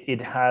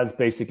it has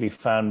basically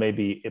found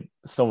maybe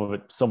some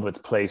of its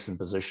place and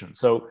position.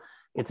 So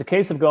it's a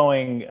case of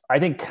going, I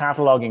think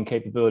cataloging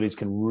capabilities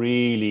can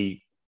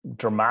really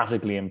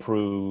dramatically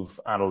improve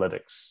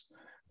analytics.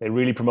 They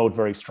really promote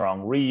very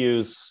strong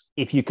reuse.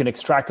 If you can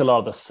extract a lot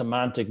of the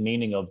semantic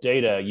meaning of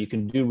data, you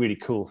can do really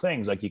cool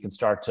things. Like you can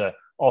start to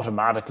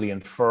automatically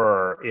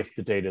infer if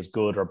the data is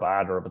good or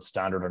bad, or if it's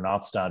standard or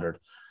not standard.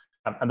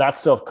 And that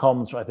stuff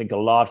comes, I think, a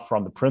lot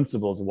from the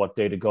principles of what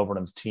data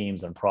governance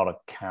teams and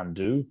product can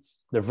do.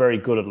 They're very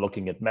good at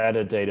looking at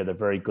metadata. They're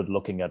very good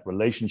looking at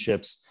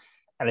relationships.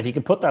 And if you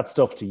can put that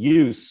stuff to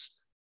use,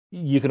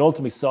 you can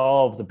ultimately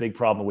solve the big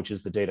problem, which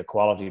is the data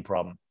quality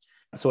problem.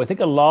 So I think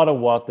a lot of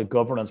what the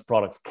governance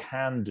products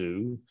can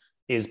do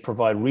is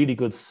provide really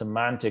good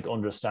semantic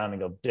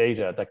understanding of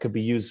data that could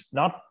be used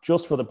not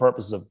just for the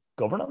purposes of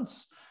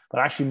governance,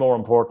 but actually more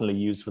importantly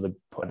used for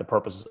the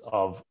purpose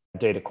of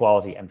data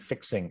quality and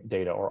fixing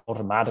data, or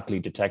automatically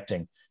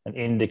detecting and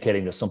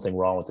indicating there's something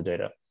wrong with the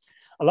data.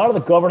 A lot of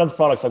the governance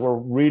products, like we're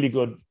really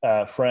good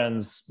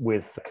friends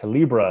with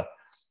Calibra,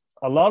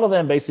 a lot of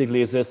them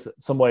basically exist in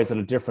some ways at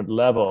a different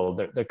level.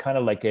 They're kind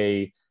of like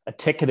a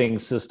ticketing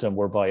system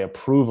whereby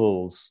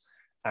approvals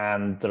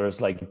and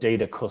there's like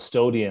data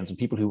custodians and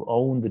people who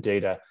own the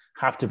data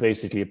have to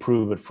basically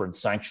approve it for and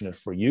sanction it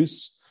for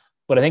use.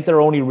 But I think they're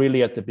only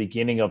really at the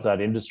beginning of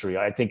that industry.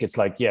 I think it's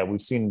like, yeah,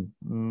 we've seen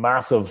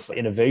massive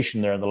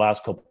innovation there in the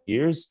last couple of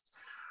years.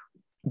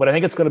 But I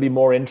think it's going to be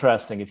more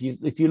interesting. If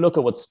you look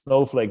at what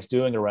Snowflake's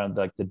doing around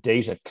like the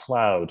data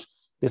cloud,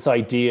 this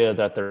idea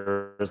that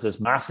there's this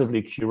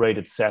massively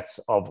curated sets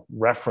of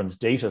reference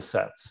data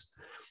sets,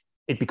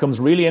 it becomes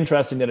really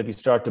interesting that if you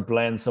start to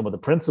blend some of the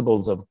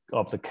principles of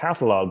the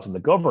catalogs and the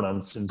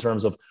governance in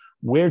terms of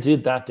where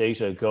did that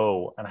data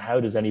go and how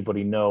does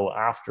anybody know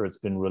after it's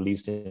been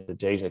released in the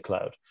data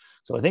cloud.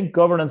 So I think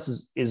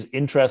governance is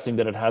interesting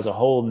that it has a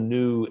whole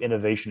new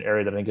innovation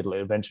area that I think it'll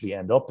eventually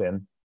end up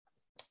in.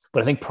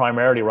 But I think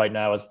primarily right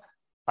now is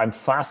I'm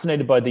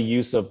fascinated by the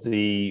use of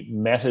the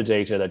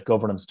metadata that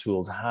governance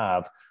tools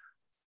have,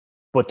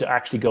 but to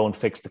actually go and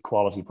fix the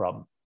quality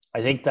problem.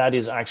 I think that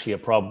is actually a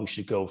problem we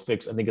should go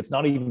fix. I think it's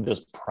not even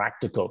just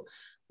practical.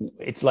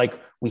 It's like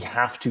we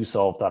have to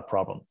solve that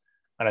problem.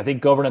 And I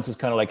think governance is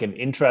kind of like an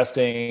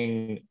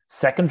interesting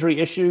secondary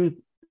issue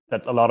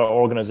that a lot of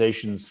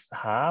organizations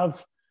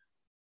have,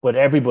 but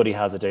everybody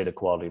has a data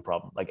quality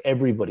problem. Like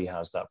everybody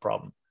has that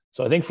problem.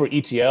 So I think for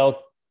ETL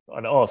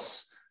and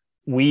us,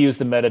 we use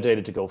the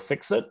metadata to go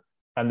fix it.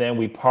 And then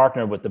we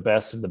partner with the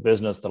best in the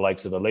business, the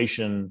likes of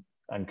Elation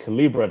and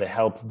Calibra, to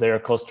help their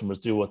customers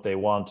do what they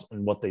want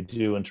and what they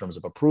do in terms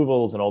of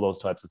approvals and all those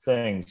types of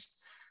things.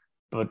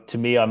 But to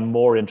me, I'm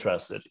more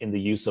interested in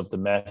the use of the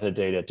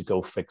metadata to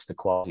go fix the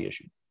quality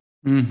issue.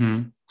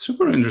 Mm-hmm.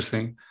 Super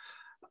interesting.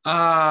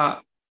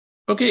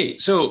 Okay,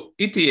 so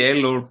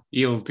ETL or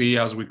ELT,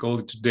 as we call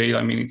it today,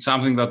 I mean, it's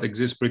something that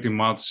exists pretty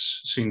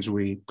much since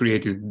we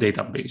created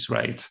database,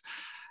 right?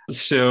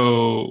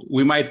 So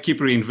we might keep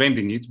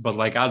reinventing it, but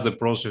like as the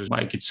process,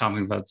 like it's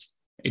something that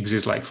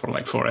exists like for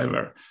like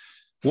forever.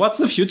 What's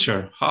the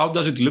future? How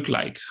does it look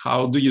like?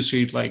 How do you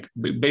see it, like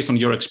based on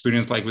your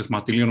experience, like with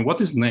Matillion? What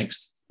is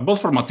next,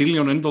 both for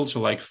Matillion and also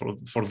like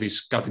for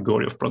this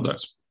category of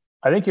products?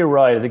 I think you're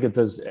right. I think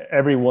there's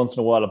every once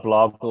in a while a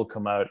blog will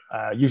come out,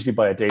 usually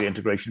by a data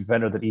integration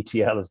vendor, that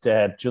ETL is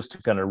dead, just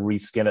to kind of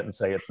reskin it and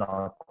say it's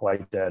not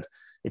quite dead.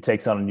 It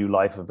takes on a new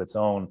life of its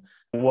own.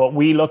 What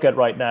we look at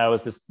right now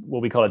is this,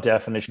 what we call a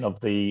definition of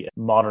the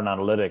modern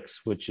analytics,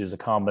 which is a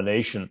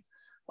combination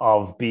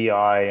of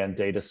BI and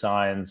data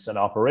science and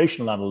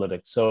operational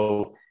analytics.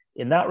 So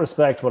in that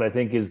respect, what I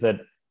think is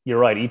that you're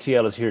right,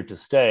 ETL is here to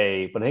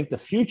stay, but I think the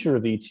future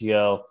of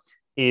ETL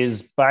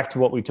is back to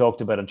what we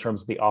talked about in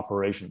terms of the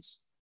operations.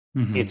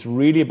 Mm-hmm. It's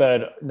really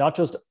about not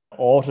just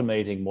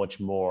automating much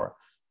more,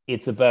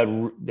 it's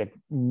about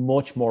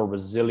much more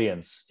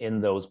resilience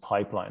in those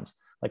pipelines.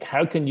 Like,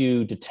 how can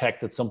you detect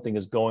that something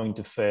is going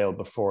to fail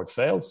before it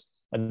fails?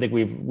 I think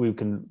we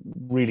can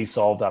really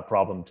solve that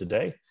problem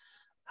today.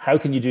 How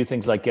can you do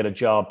things like get a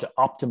job to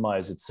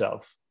optimize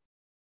itself?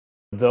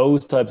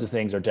 Those types of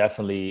things are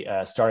definitely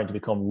starting to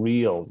become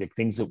real, like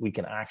things that we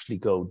can actually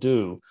go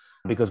do,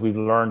 because we've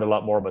learned a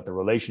lot more about the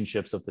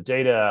relationships of the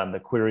data, and the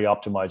query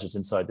optimizers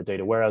inside the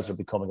data warehouse are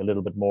becoming a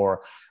little bit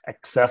more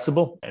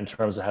accessible in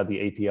terms of how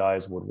the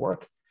APIs would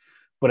work.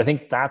 But I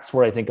think that's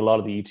where I think a lot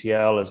of the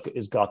ETL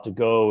is got to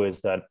go,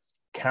 is that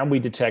can we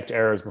detect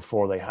errors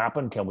before they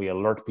happen? Can we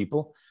alert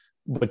people?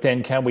 But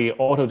then can we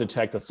auto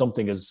detect that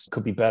something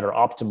could be better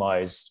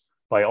optimized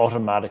by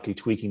automatically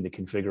tweaking the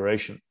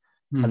configuration?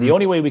 Mm-hmm. And the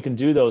only way we can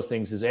do those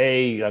things is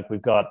like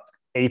we've got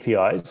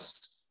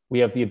APIs. We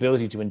have the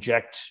ability to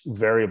inject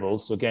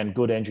variables. So again,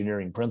 good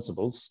engineering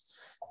principles.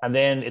 And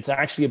then it's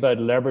actually about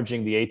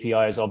leveraging the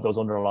APIs of those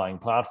underlying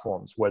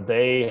platforms where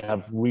they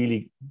have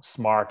really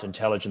smart,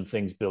 intelligent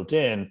things built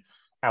in.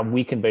 And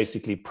we can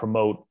basically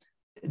promote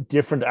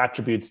different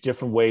attributes,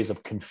 different ways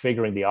of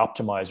configuring the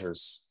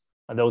optimizers.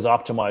 And those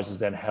optimizers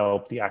then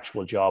help the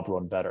actual job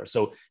run better.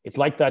 So it's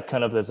like that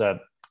kind of, there's an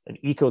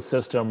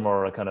ecosystem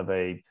or a kind of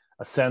a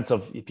sense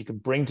of, if you can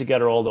bring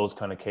together all those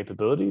kind of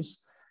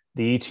capabilities,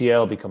 the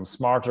ETL becomes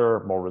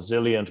smarter, more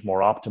resilient,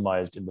 more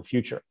optimized in the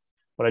future.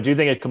 But I do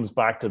think it comes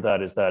back to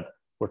that, is that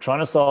We're trying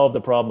to solve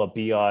the problem of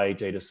BI,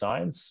 data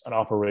science, and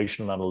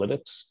operational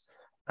analytics.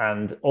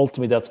 And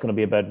ultimately, that's going to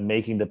be about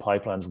making the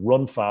pipelines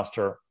run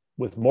faster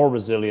with more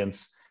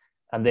resilience,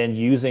 and then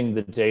using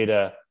the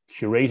data,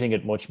 curating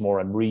it much more,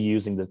 and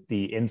reusing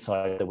the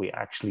insight that we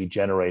actually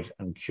generate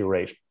and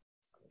curate.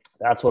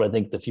 That's what I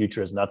think the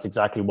future is. And that's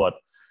exactly what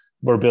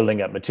we're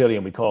building at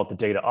Matillion. We call it the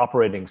data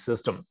operating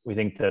system. We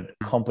think that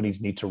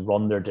companies need to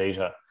run their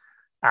data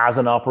as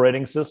an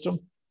operating system.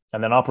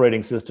 And an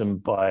operating system,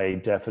 by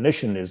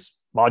definition, is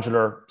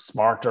modular,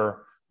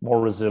 smarter, more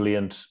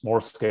resilient, more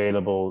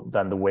scalable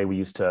than the way we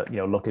used to,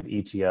 look at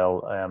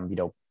ETL,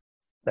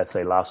 let's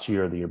say last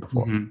year or the year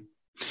before. Mm-hmm.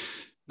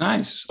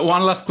 Nice.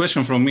 One last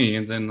question from me,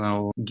 and then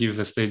I'll give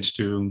the stage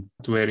to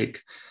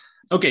Eric.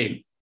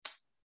 Okay.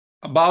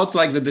 About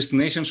like the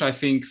destinations, I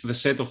think the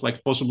set of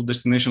like possible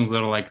destinations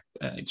that are like,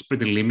 it's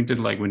pretty limited.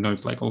 Like we know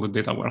it's like all the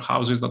data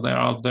warehouses that are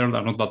out there. There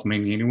are not that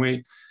many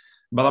anyway.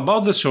 But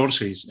about the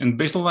sources, and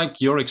based on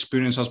like your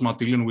experience as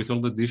Matillion with all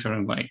the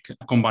different like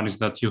companies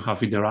that you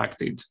have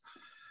interacted,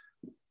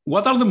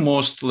 what are the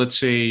most, let's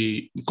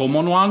say,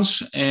 common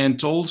ones?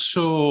 And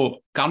also,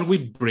 can we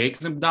break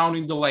them down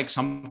into like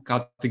some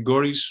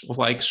categories of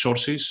like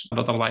sources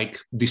that are like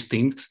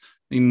distinct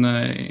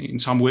in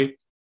some way?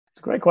 It's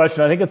a great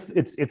question. I think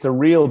it's a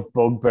real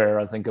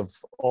bugbear, I think, of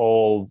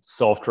all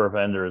software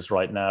vendors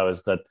right now,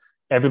 is that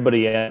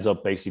everybody ends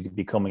up basically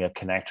becoming a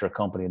connector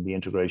company in the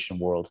integration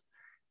world.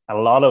 And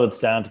a lot of it's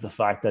down to the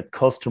fact that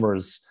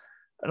customers,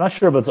 I'm not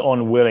sure if it's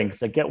unwilling,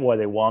 because I get why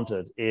they want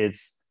it.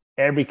 It's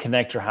every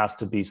connector has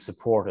to be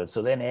supported.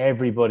 So then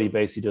everybody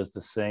basically does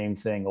the same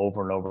thing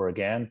over and over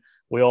again.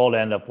 We all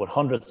end up with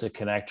hundreds of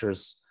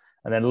connectors.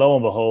 And then lo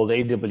and behold,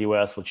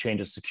 AWS will change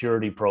a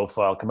security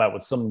profile, come out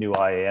with some new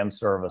IAM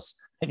service,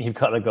 and you've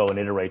got to go and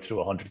iterate through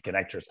 100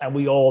 connectors. And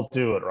we all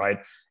do it, right?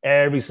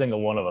 Every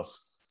single one of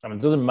us. I mean,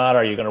 it doesn't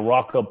matter. You're going to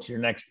rock up to your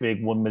next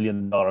big $1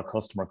 million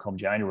customer come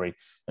January,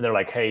 and they're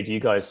like, hey, do you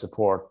guys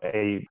support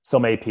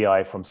some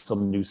API from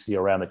some new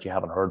CRM that you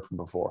haven't heard from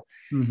before?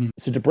 Mm-hmm.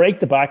 So to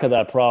break the back of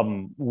that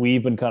problem,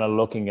 we've been kind of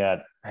looking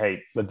at,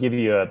 hey, we'll give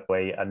you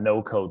a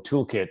no-code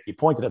toolkit. You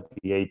point it at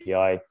the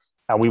API,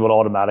 and we will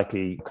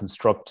automatically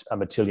construct a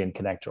Matillion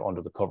connector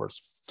under the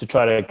covers to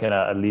try to kind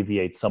of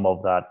alleviate some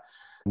of that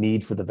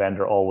need for the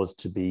vendor always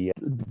to be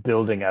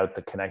building out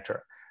the connector.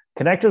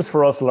 Connectors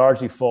for us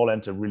largely fall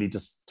into really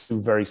just two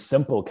very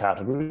simple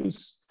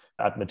categories.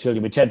 At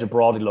Matillion, we tend to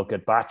broadly look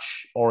at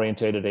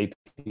batch-orientated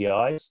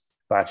APIs,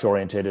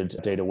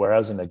 batch-orientated data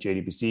warehousing like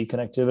JDBC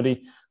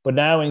connectivity. But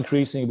now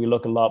increasingly, we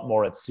look a lot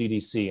more at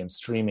CDC and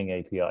streaming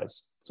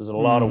APIs. So there's a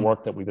lot of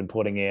work that we've been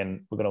putting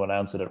in. We're going to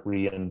announce it at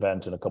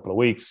reInvent in a couple of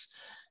weeks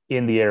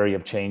in the area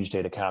of change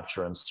data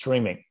capture and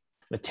streaming.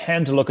 We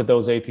tend to look at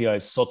those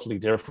APIs subtly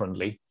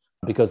differently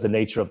because the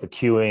nature of the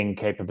queuing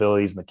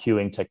capabilities and the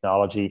queuing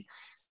technology.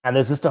 And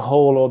there's just a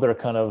whole other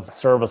kind of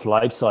service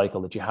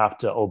lifecycle that you have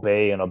to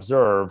obey and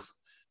observe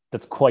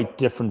that's quite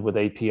different with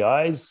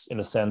APIs in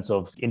a sense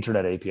of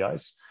internet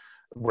APIs,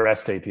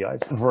 REST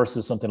APIs,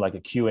 versus something like a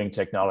queuing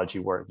technology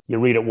where you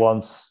read it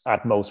once,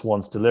 at most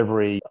once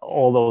delivery.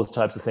 All those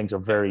types of things are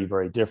very,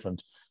 very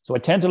different. So I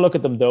tend to look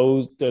at them,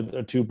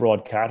 they're two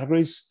broad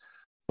categories.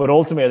 But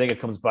ultimately, I think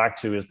it comes back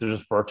to is there's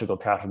just vertical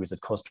categories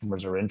that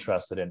customers are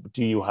interested in.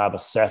 Do you have a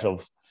set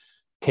of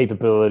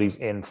capabilities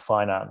in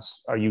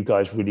finance? Are you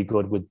guys really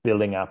good with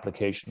building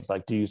applications?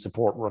 Like, do you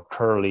support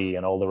Recurly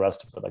and all the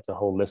rest of it, like the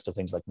whole list of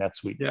things like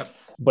NetSuite? Yeah.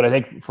 But I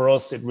think for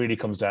us, it really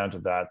comes down to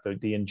that.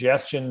 The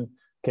ingestion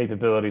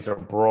capabilities are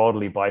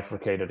broadly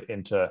bifurcated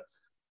into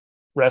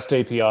REST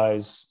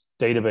APIs,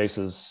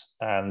 databases,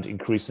 and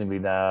increasingly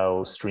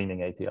now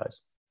streaming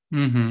APIs.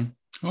 Mm-hmm.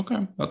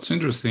 Okay, that's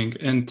interesting.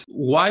 And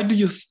why do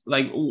you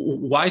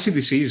why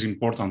CDC is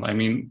important? I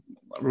mean,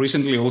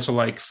 recently also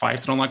like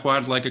Fivetron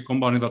acquired like a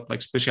company that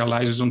like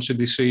specializes on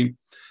CDC.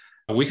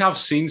 We have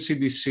seen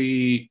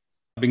CDC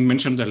being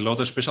mentioned a lot,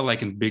 especially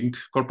like in big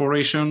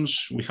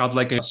corporations. We had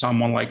like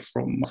someone like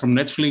from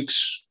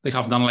Netflix. They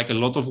have done like a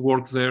lot of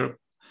work there.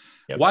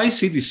 Yep. Why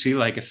is CDC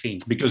like a thing?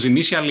 Because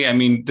initially, I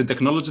mean, the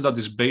technology that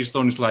is based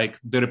on is like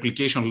the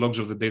replication logs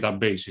of the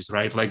databases,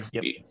 right? Like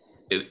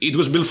it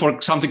was built for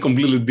something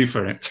completely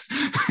different.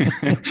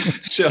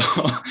 So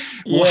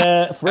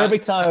for every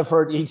time I've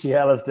heard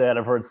ETL is dead,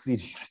 I've heard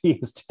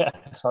CDC is dead.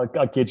 So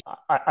I'll kid you.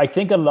 I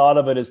think a lot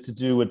of it is to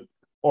do with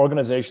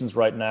organizations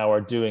right now are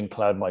doing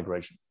cloud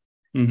migration.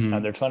 Mm-hmm.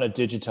 And they're trying to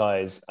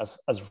digitize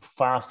as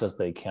fast as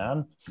they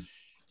can.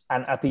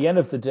 And at the end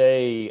of the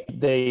day,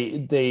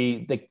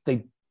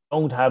 they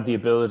don't have the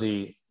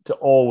ability to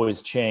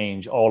always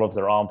change all of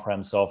their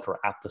on-prem software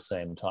at the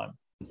same time.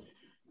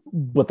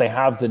 But they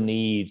have the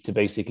need to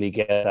basically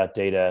get that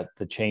data,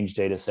 the change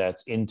data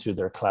sets into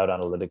their cloud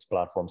analytics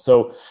platform.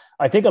 So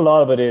I think a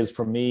lot of it is,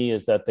 for me,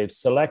 is that they've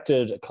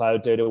selected a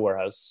cloud data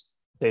warehouse.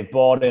 They've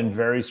bought in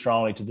very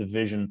strongly to the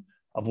vision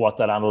of what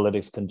that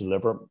analytics can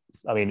deliver.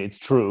 I mean, it's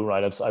true,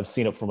 right? I've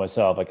seen it for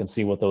myself. I can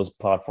see what those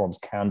platforms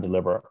can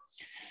deliver.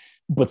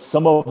 But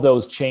some of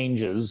those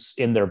changes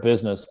in their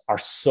business are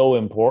so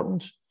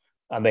important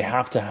and they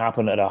have to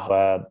happen at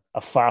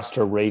a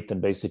faster rate than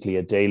basically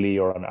a daily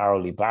or an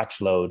hourly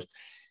batch load,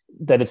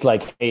 that it's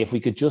like, hey, if we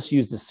could just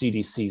use the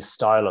CDC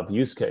style of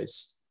use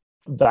case,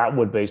 that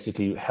would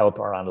basically help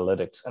our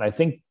analytics. And I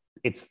think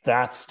it's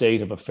that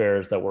state of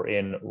affairs that we're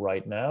in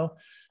right now.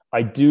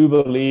 I do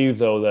believe,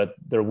 though, that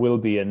there will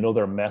be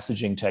another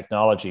messaging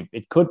technology.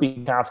 It could be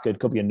Kafka, it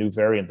could be a new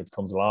variant that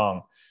comes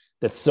along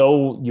that's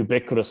so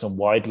ubiquitous and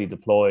widely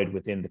deployed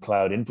within the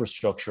cloud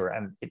infrastructure,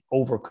 and it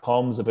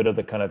overcomes a bit of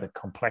the kind of the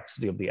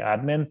complexity of the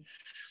admin,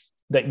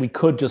 that we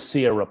could just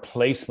see a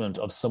replacement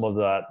of some of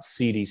that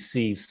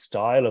CDC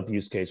style of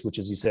use case, which,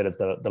 as you said, is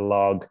the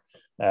log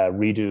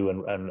redo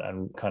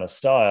and kind of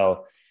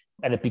style.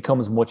 And it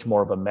becomes much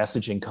more of a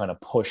messaging kind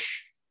of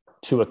push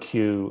to a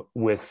queue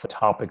with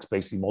topics,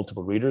 basically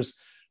multiple readers.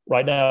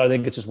 Right now, I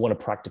think it's just one of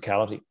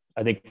practicality.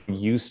 I think we're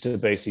used to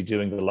basically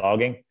doing the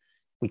logging.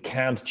 We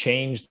can't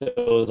change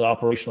those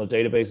operational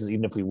databases,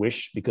 even if we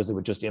wish, because it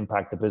would just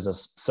impact the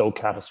business so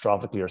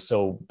catastrophically or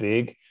so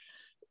big.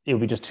 It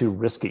would be just too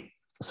risky.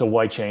 So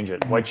why change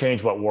it? Why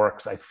change what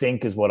works? I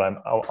think is what I'm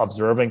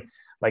observing.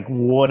 Like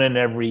 1 in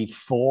every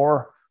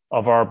 4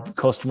 of our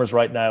customers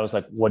right now is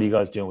like, what are you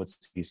guys doing with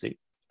CDC?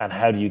 And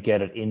how do you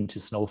get it into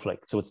Snowflake?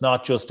 So it's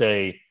not just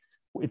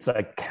it's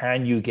like,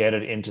 can you get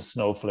it into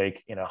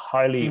Snowflake in a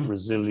highly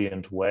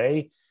resilient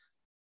way?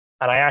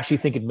 And I actually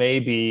think it may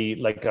be,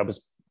 like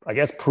I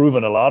guess,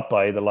 proven a lot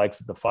by the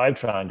likes of the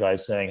Fivetran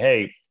guys saying,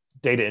 hey,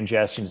 data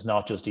ingestion is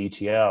not just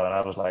ETL. And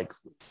I was like,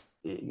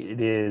 it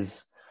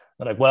is.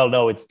 They're like, well,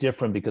 no, it's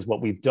different, because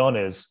what we've done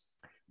is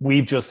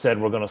we've just said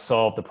we're going to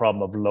solve the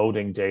problem of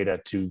loading data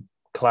to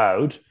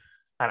cloud.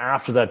 And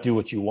after that, do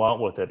what you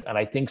want with it. And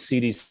I think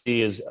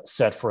CDC is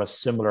set for a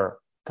similar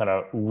kind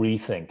of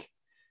rethink.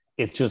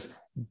 It's just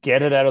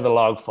get it out of the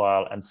log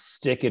file and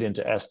stick it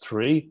into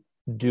S3,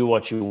 do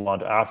what you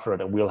want after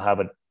it. And we'll have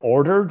it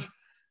ordered.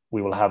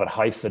 We will have it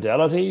high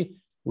fidelity.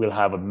 We'll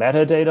have a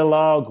metadata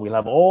log. We'll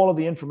have all of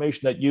the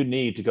information that you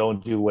need to go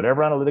and do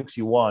whatever analytics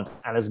you want,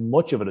 and as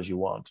much of it as you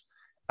want.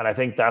 And I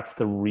think that's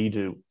the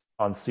redo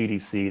on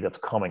CDC that's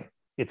coming.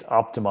 It's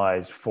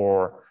optimized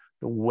for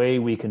the way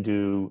we can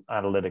do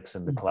analytics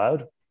in the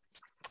cloud.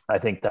 I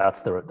think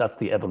that's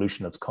the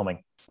evolution that's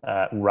coming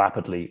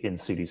rapidly in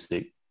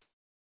CDC.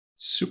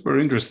 Super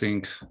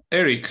interesting.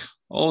 Eric,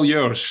 all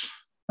yours.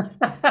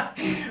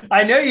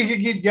 I know you could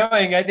keep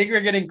going. I think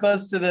we're getting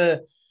close to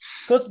the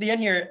end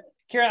here.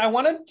 Ciaran, I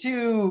wanted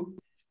to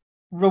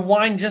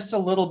rewind just a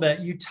little bit.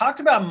 You talked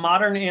about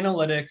modern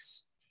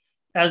analytics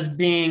as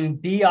being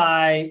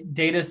BI,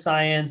 data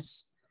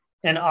science,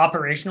 and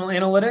operational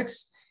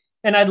analytics.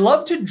 And I'd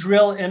love to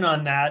drill in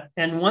on that.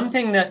 And one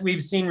thing that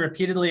we've seen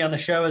repeatedly on the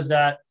show is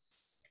that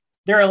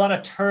there are a lot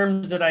of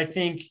terms that I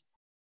think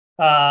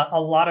a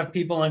lot of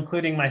people,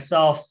 including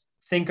myself,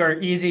 think are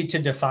easy to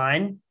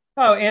define.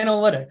 Oh,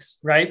 analytics,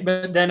 right?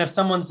 But then if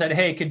someone said,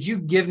 hey, could you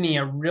give me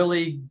a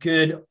really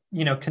good,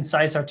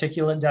 concise,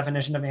 articulate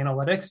definition of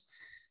analytics?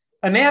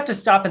 I may have to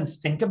stop and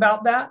think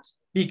about that,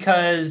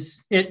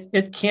 because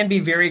it can be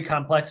very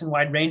complex and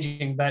wide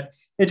ranging. But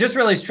it just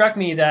really struck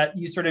me that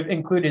you sort of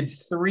included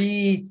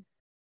 3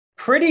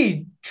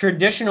 pretty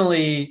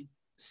traditionally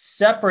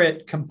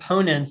separate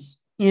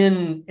components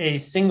in a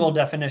single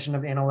definition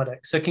of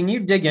analytics. So can you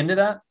dig into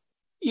that?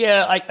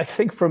 Yeah, I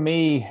think for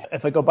me,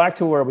 if I go back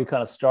to where we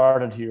kind of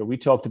started here, we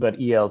talked about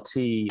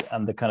ELT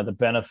and the kind of the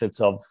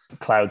benefits of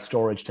cloud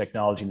storage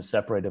technology and the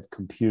separative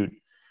compute.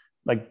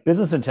 Like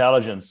business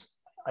intelligence,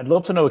 I'd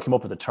love to know who came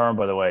up with the term,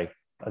 by the way.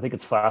 I think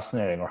it's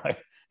fascinating, right?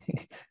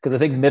 Because I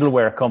think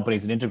middleware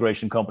companies and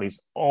integration companies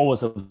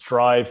always have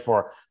strived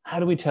for, how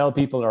do we tell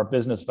people our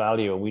business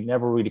value? And we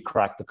never really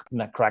cracked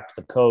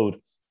the code.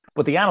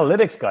 But the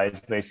analytics guys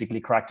basically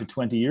cracked it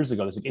 20 years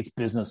ago. It's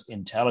business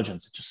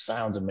intelligence. It just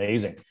sounds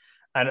amazing.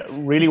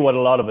 And really what a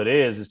lot of it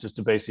is just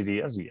to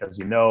basically, as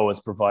you know, is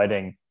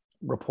providing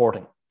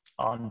reporting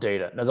on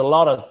data. And there's a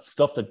lot of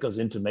stuff that goes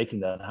into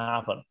making that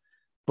happen.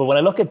 But when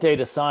I look at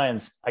data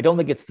science, I don't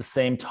think it's the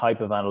same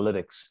type of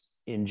analytics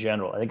in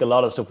general. I think a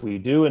lot of stuff we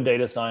do in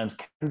data science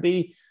can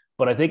be,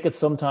 but I think it's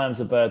sometimes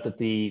about that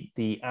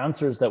the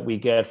answers that we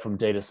get from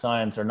data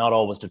science are not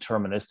always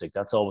deterministic.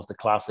 That's always the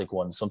classic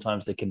one.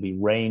 Sometimes they can be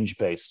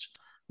range-based.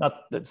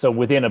 So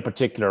within a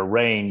particular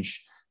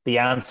range, the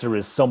answer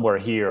is somewhere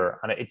here,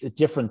 and it's a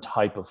different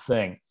type of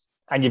thing.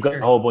 And you've got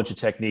a whole bunch of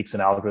techniques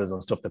and algorithms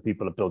and stuff that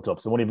people have built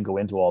up. So I won't even go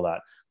into all that.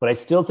 But I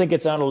still think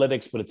it's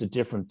analytics, but it's a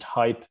different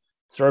type,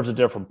 serves a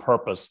different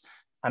purpose.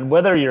 And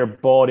whether you're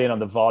bought in on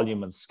the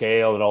volume and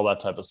scale and all that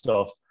type of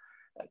stuff,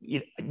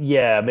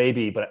 yeah,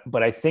 maybe.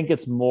 But I think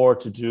it's more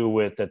to do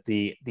with that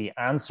the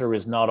answer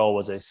is not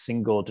always a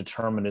single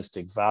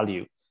deterministic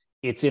value.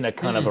 It's in a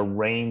kind of a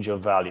range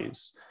of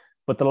values.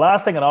 But the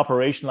last thing on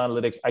operational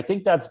analytics, I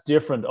think that's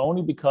different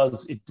only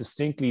because it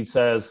distinctly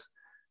says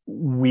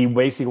we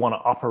basically want to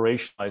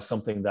operationalize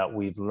something that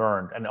we've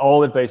learned. And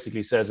all it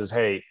basically says is,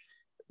 hey,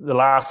 the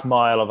last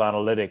mile of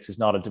analytics is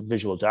not a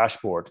visual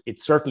dashboard.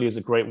 It certainly is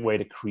a great way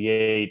to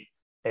create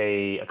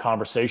a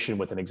conversation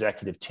with an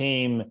executive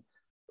team,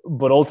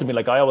 But ultimately,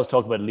 like I always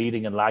talk about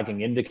leading and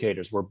lagging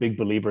indicators. We're big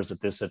believers at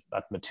this at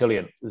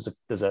Matillion.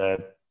 There's a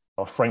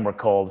framework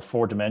called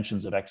 4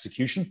 dimensions of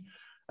execution.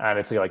 And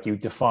it's like you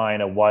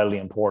define a wildly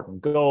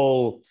important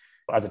goal.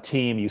 As a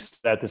team, you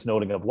set this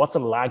noting of what's a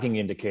lagging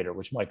indicator,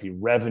 which might be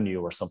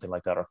revenue or something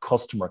like that, or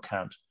customer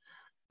count.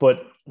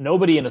 But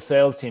nobody in a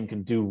sales team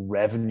can do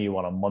revenue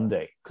on a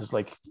Monday because,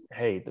 like,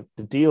 hey,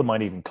 the deal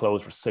might even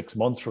close for 6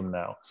 months from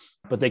now.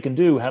 But they can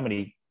do how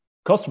many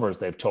customers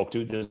they've talked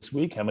to this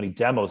week, how many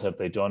demos have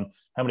they done,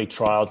 how many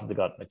trials have they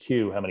got in the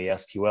queue, how many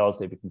SQLs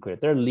they can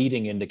create. They're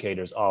leading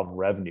indicators of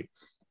revenue.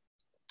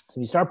 So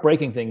you start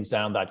breaking things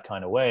down that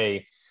kind of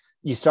way,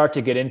 you start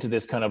to get into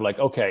this kind of like,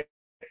 okay,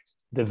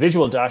 the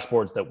visual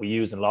dashboards that we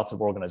use in lots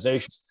of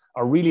organizations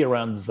are really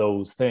around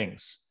those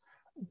things.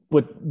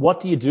 But what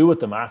do you do with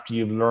them after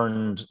you've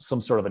learned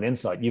some sort of an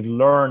insight? You've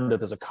learned that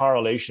there's a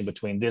correlation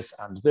between this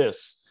and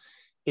this.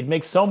 It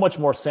makes so much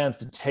more sense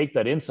to take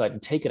that insight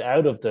and take it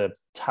out of the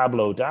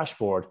Tableau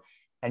dashboard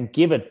and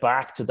give it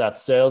back to that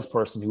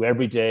salesperson who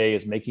every day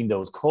is making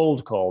those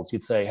cold calls.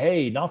 You'd say,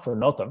 hey, not for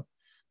nothing,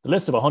 the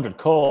list of 100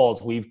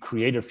 calls we've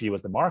created for you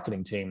as the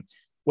marketing team,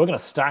 we're going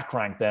to stack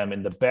rank them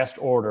in the best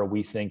order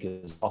we think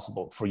is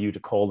possible for you to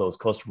call those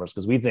customers,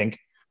 because we think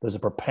there's a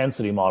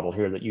propensity model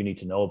here that you need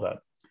to know about.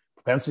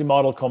 Propensity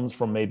model comes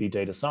from maybe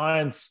data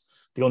science.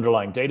 The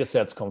underlying data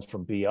sets comes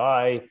from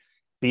BI.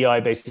 BI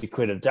basically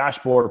created a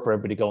dashboard for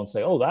everybody to go and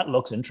say, oh, that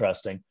looks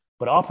interesting.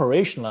 But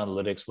operational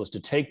analytics was to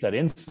take that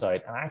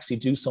insight and actually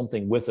do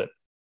something with it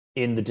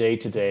in the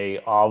day-to-day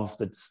of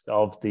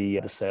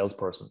the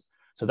salesperson.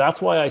 So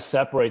that's why I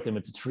separate them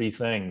into 3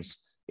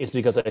 things, is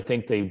because I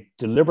think they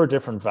deliver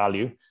different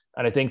value.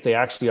 And I think they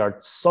actually are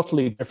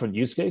subtly different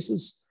use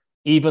cases,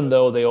 even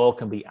though they all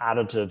can be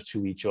additive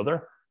to each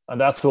other. And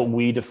that's what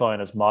we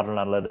define as modern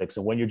analytics.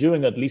 And when you're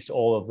doing at least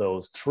all of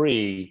those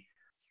 3,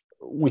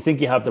 we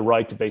think you have the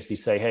right to basically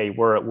say, hey,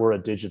 we're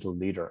a digital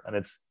leader. And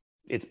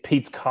it's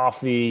Pete's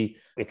Coffee,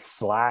 it's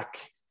Slack,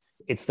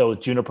 it's those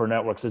Juniper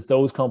Networks, it's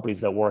those companies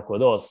that work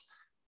with us.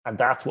 And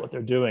that's what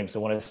they're doing. So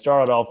when I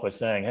started off by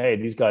saying, hey,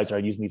 these guys are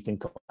using these things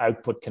called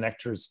output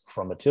connectors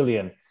from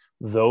Matillion,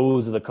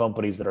 those are the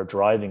companies that are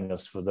driving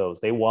us for those.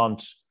 They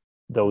want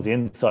those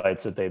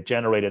insights that they've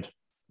generated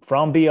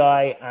from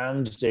BI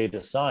and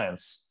data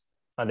science.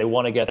 And they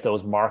want to get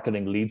those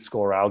marketing lead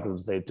score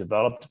algorithms they've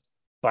developed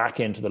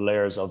back into the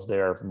layers of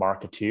their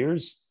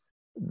marketeers.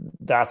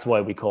 That's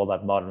why we call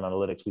that modern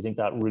analytics. We think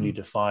that really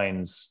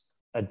defines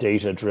a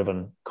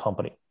data-driven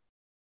company.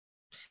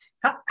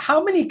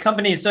 How many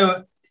companies?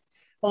 So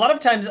a lot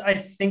of times I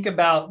think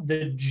about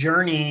the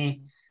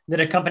journey that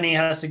a company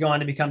has to go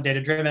on to become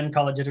data-driven,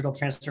 call it digital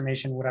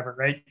transformation, whatever,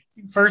 right?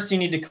 First, you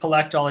need to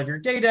collect all of your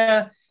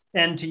data.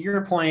 And to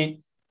your point,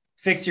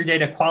 fix your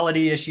data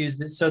quality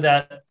issues so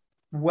that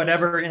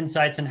whatever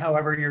insights and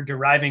however you're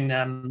deriving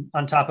them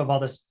on top of all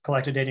this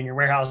collected data in your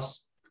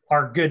warehouse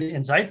are good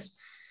insights.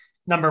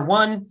 Number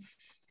 1,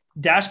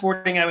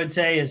 dashboarding, I would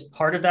say, is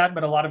part of that,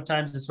 but a lot of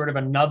times it's sort of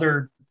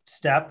another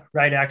step,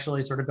 right?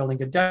 Actually sort of building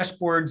good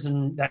dashboards,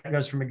 and that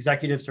goes from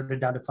executives sort of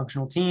down to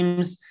functional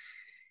teams.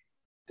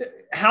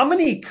 How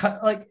many,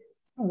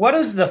 what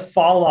is the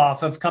fall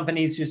off of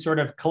companies who sort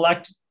of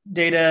collect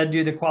data,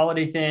 do the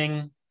quality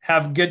thing,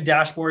 have good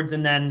dashboards,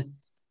 and then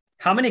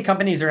how many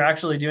companies are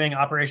actually doing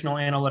operational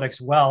analytics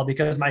well?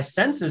 Because my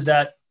sense is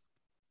that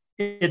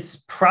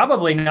it's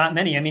probably not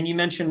many. I mean, you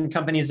mentioned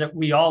companies that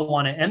we all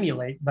want to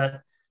emulate,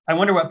 but I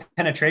wonder what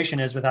penetration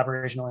is with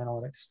operational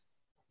analytics.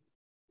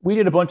 We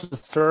did a bunch of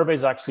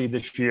surveys actually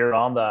this year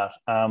on that.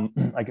 I'm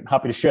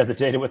happy to share the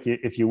data with you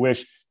if you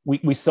wish.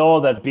 We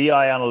saw that BI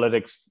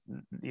analytics,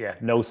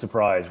 no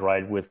surprise,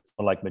 right? With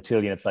like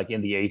Matillion, it's like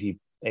in the 80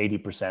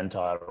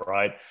 percentile,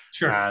 right?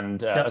 Sure.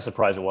 And a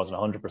surprise it wasn't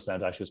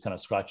 100%. I actually was kind of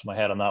scratching my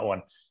head on that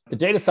one. The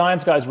data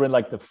science guys were in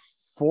like the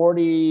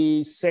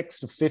 46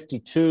 to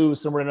 52,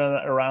 somewhere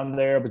around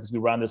there, because we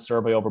ran this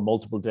survey over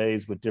multiple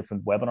days with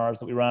different webinars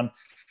that we ran.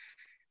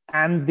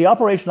 And the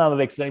operational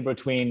analytics is anywhere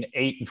between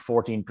 8 and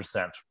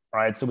 14%,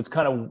 right? So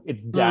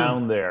it's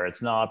down there.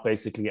 It's not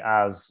basically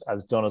as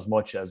done as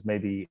much as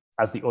maybe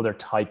as the other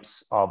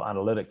types of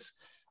analytics.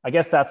 I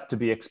guess that's to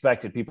be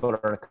expected. People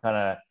are kind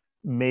of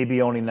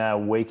maybe only now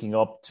waking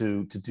up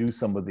to do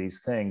some of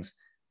these things.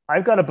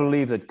 I've got to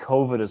believe that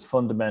COVID has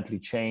fundamentally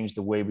changed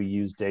the way we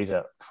use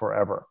data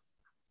forever.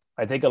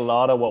 I think a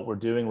lot of what we're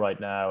doing right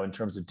now in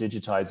terms of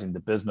digitizing the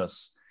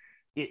business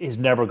is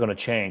never going to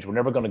change. We're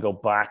never going to go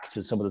back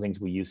to some of the things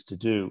we used to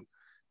do.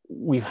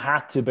 We've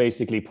had to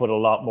basically put a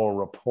lot more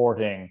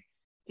reporting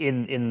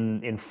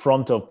in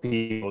front of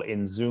people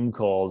in Zoom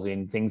calls,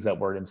 in things that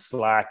were in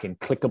Slack and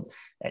ClickUp.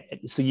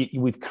 So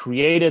we've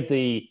created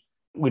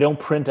we don't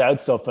print out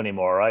stuff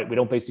anymore, right? We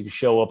don't basically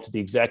show up to the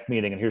exec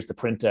meeting and here's the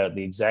printout,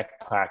 the exec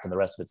pack and the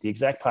rest of it. The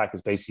exec pack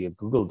is basically a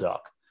Google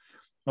Doc.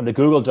 And the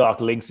Google Doc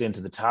links into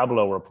the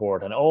Tableau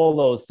report and all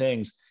those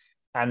things.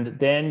 And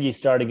then you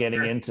started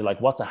getting into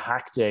like, what's a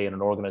hack day in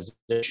an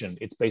organization?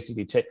 It's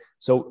basically,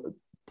 so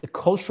the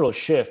cultural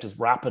shift is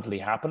rapidly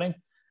happening.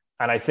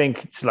 And I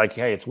think it's like,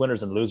 hey, it's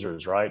winners and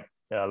losers, right?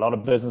 A lot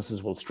of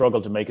businesses will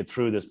struggle to make it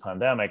through this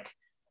pandemic.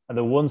 And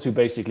the ones who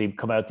basically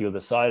come out the other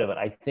side of it,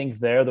 I think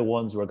they're the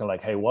ones who are going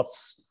like, hey, what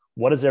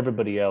is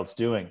everybody else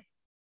doing?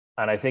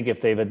 And I think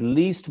if they've at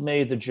least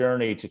made the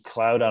journey to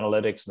cloud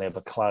analytics and they have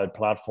a cloud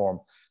platform,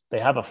 they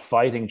have a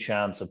fighting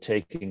chance of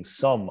taking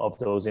some of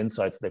those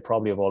insights they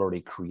probably have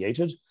already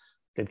created.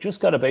 They've just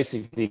got to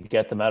basically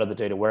get them out of the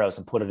data warehouse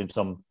and put it into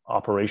some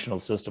operational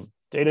system,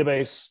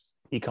 database,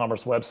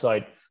 e-commerce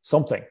website,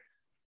 something,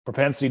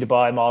 propensity to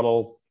buy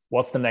model.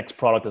 What's the next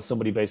product that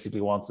somebody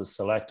basically wants to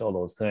select, all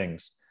those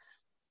things.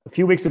 A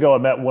few weeks ago, I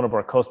met one of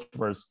our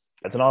customers.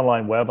 It's an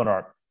online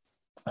webinar.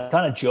 I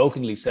kind of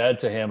jokingly said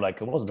to him,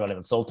 like, I wasn't trying to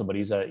insult him, but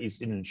he's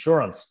in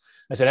insurance.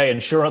 I said, hey,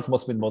 insurance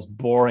must be the most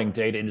boring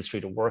data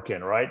industry to work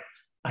in, right?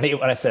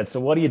 And I said, so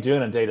what are you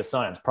doing in data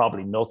science?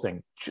 Probably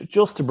nothing,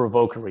 just to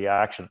provoke a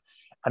reaction.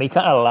 And he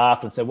kind of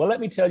laughed and said, well, let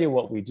me tell you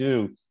what we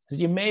do. He said,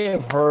 you may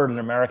have heard in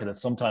America that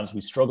sometimes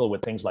we struggle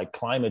with things like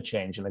climate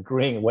change and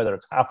agreeing whether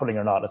it's happening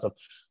or not. I said,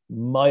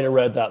 might have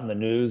read that in the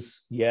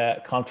news. Yeah,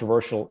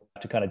 controversial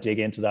to kind of dig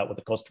into that with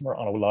a customer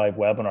on a live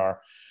webinar.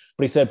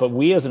 But he said, but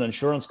we as an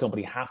insurance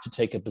company have to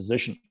take a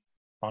position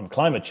on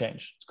climate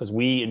change because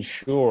we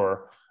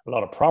insure a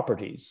lot of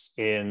properties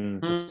in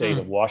the state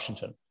of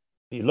Washington.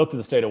 You looked at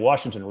the state of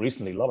Washington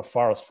recently, a lot of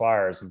forest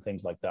fires and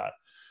things like that.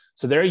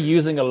 So they're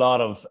using a lot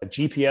of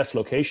GPS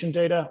location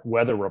data,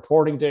 weather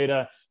reporting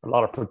data, a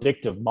lot of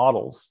predictive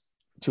models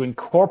to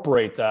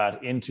incorporate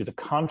that into the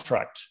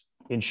contract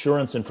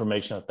insurance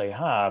information that they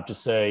have to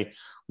say,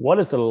 what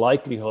is the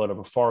likelihood of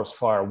a forest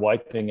fire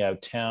wiping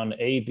out town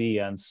A, B,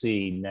 and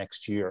C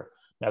next year?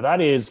 Now,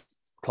 that is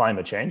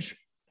climate change,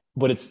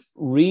 but it's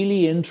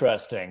really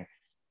interesting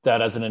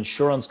that as an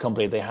insurance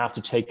company, they have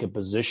to take a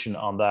position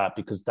on that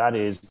because that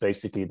is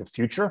basically the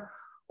future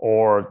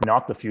or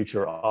not the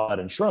future of an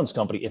insurance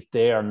company if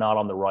they are not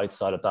on the right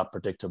side of that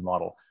predictive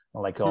model.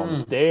 And like,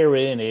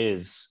 therein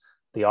is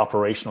the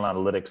operational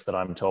analytics that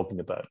I'm talking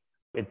about.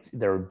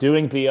 They're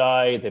doing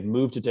BI, they've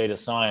moved to data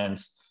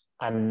science,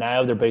 and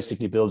now they're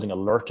basically building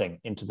alerting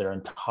into their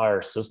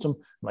entire system.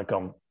 Like,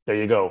 there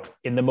you go.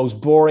 In the most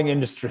boring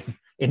industry,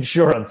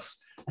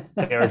 insurance,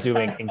 they are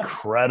doing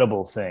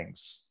incredible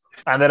things.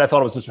 And then I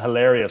thought it was just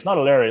hilarious, not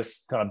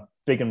hilarious, kind of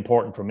big and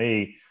important for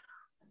me,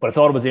 but I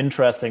thought it was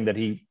interesting that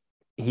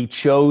he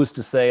chose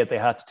to say that they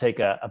had to take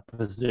a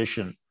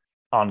position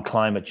on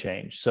climate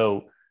change.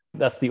 So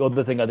that's the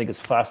other thing I think is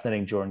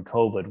fascinating during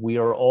COVID. We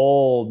are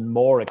all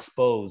more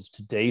exposed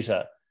to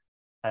data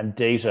and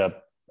data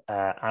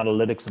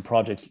analytics and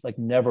projects like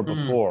never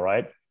before,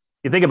 right?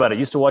 You think about it, you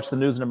used to watch the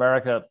news in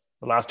America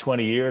the last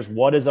 20 years.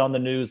 What is on the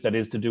news that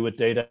is to do with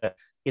data?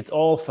 It's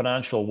all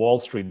financial Wall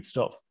Street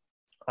stuff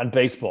and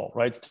baseball,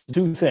 right?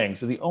 Two things.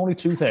 They're the only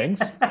two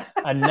things.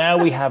 And now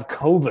we have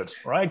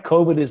COVID, right?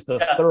 COVID is the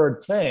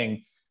third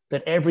thing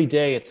that every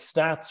day it's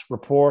stats,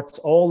 reports,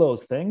 all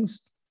those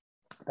things.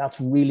 That's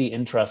really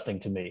interesting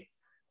to me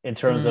in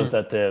terms of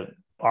that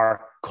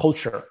our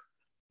culture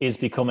is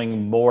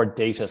becoming more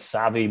data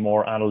savvy,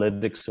 more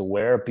analytics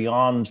aware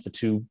beyond the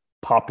two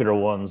popular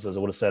ones, as I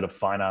would have said, of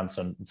finance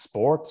and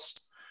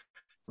sports.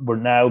 We're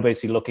now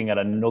basically looking at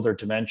another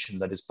dimension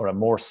that is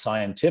more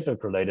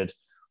scientific related.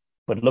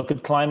 But look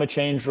at climate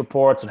change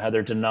reports and how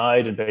they're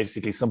denied, and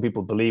basically some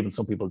people believe and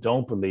some people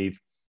don't believe.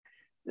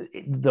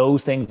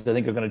 Those things I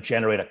think are going to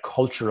generate a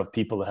culture of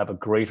people that have a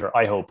greater,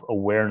 I hope,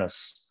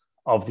 awareness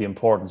of the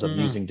importance of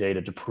using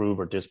data to prove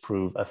or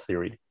disprove a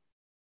theory.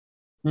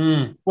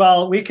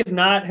 Well, we could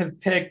not have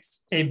picked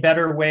a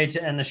better way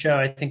to end the show.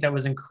 I think that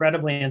was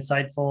incredibly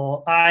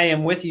insightful. I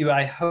am with you.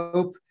 I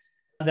hope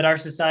that our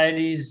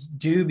societies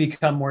do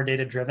become more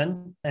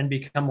data-driven and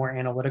become more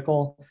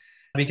analytical,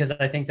 because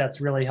I think that's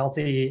really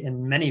healthy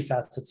in many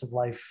facets of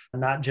life,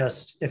 not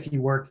just if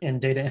you work in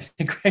data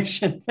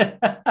integration.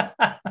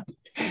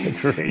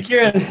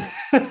 Ciaran,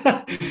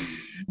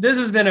 this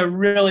has been a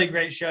really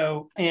great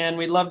show, and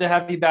we'd love to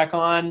have you back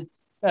on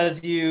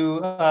as you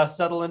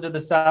settle into the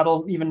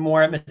saddle even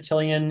more at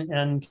Matillion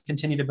and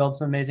continue to build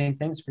some amazing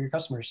things for your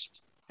customers.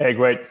 Hey,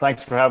 great.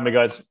 Thanks for having me,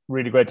 guys.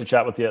 Really great to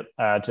chat with you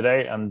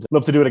today, and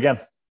love to do it again.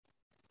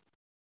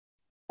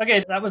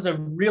 Okay, that was a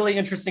really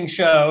interesting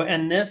show.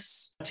 And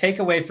this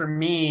takeaway for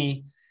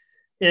me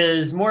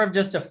is more of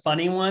just a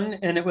funny one.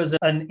 And it was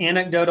an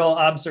anecdotal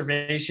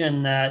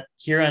observation that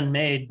Ciaran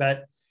made,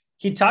 but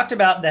he talked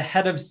about the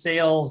head of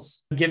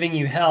sales giving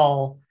you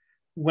hell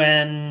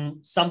when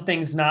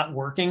something's not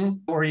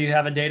working or you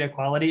have a data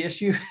quality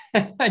issue.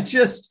 I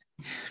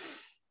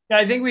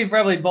think we've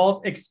probably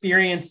both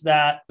experienced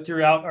that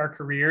throughout our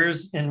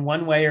careers in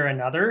one way or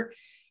another.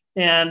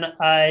 And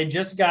I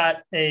just got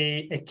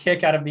a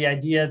kick out of the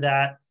idea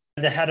that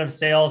the head of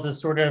sales is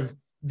sort of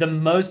the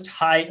most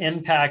high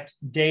impact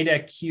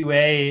data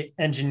QA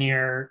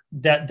engineer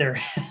that there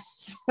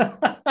is.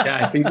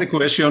 Yeah, I think the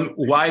question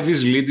why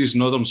this lead is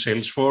not on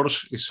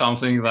Salesforce is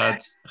something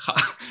that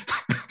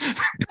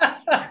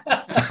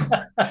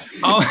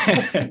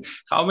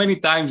how many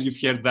times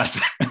you've heard that?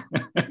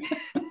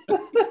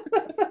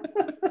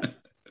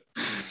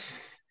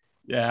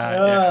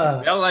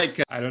 Yeah. They're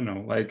like, I don't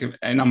know, like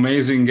an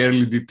amazing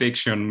early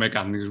detection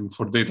mechanism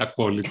for data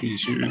quality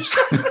issues.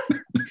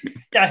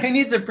 Yeah, who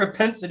needs a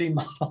propensity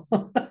model?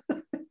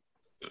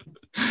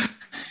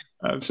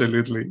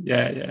 Absolutely.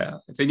 Yeah.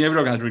 I think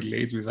everyone can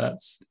relate with that.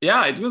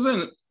 Yeah, it was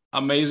an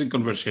amazing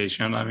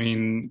conversation. I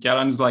mean,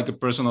 Ciaran's like a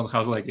person that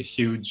has like a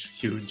huge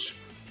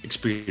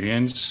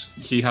experience.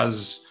 He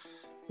has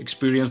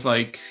experience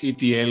like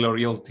ETL or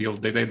ELT, or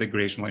data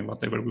integration, like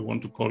whatever we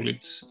want to call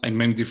it, in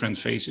many different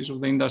phases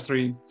of the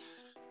industry,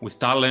 with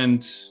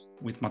talent,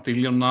 with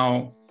Matillion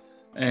now.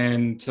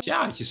 And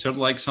yeah, he shared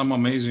like some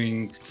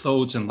amazing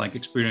thoughts and like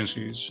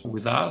experiences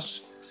with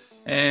us.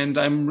 And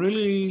I'm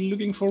really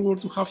looking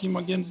forward to have him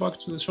again back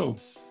to the show.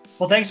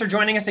 Well, thanks for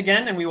joining us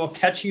again, and we will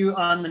catch you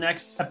on the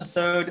next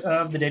episode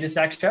of the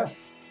DataStack Show.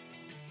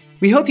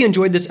 We hope you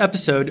enjoyed this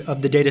episode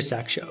of the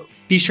DataStack Show.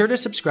 Be sure to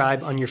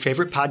subscribe on your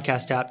favorite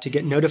podcast app to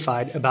get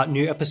notified about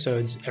new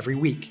episodes every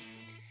week.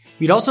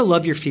 We'd also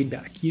love your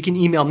feedback. You can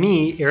email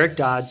me, Eric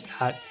Dodds,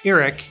 at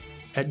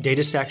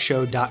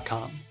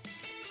eric@datastackshow.com.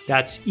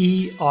 That's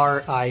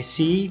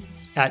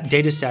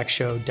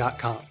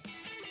ERIC@datastackshow.com.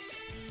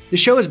 The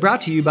show is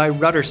brought to you by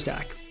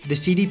RudderStack, the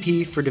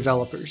CDP for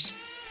developers.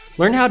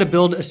 Learn how to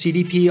build a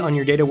CDP on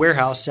your data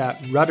warehouse at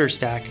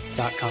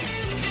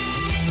rudderstack.com.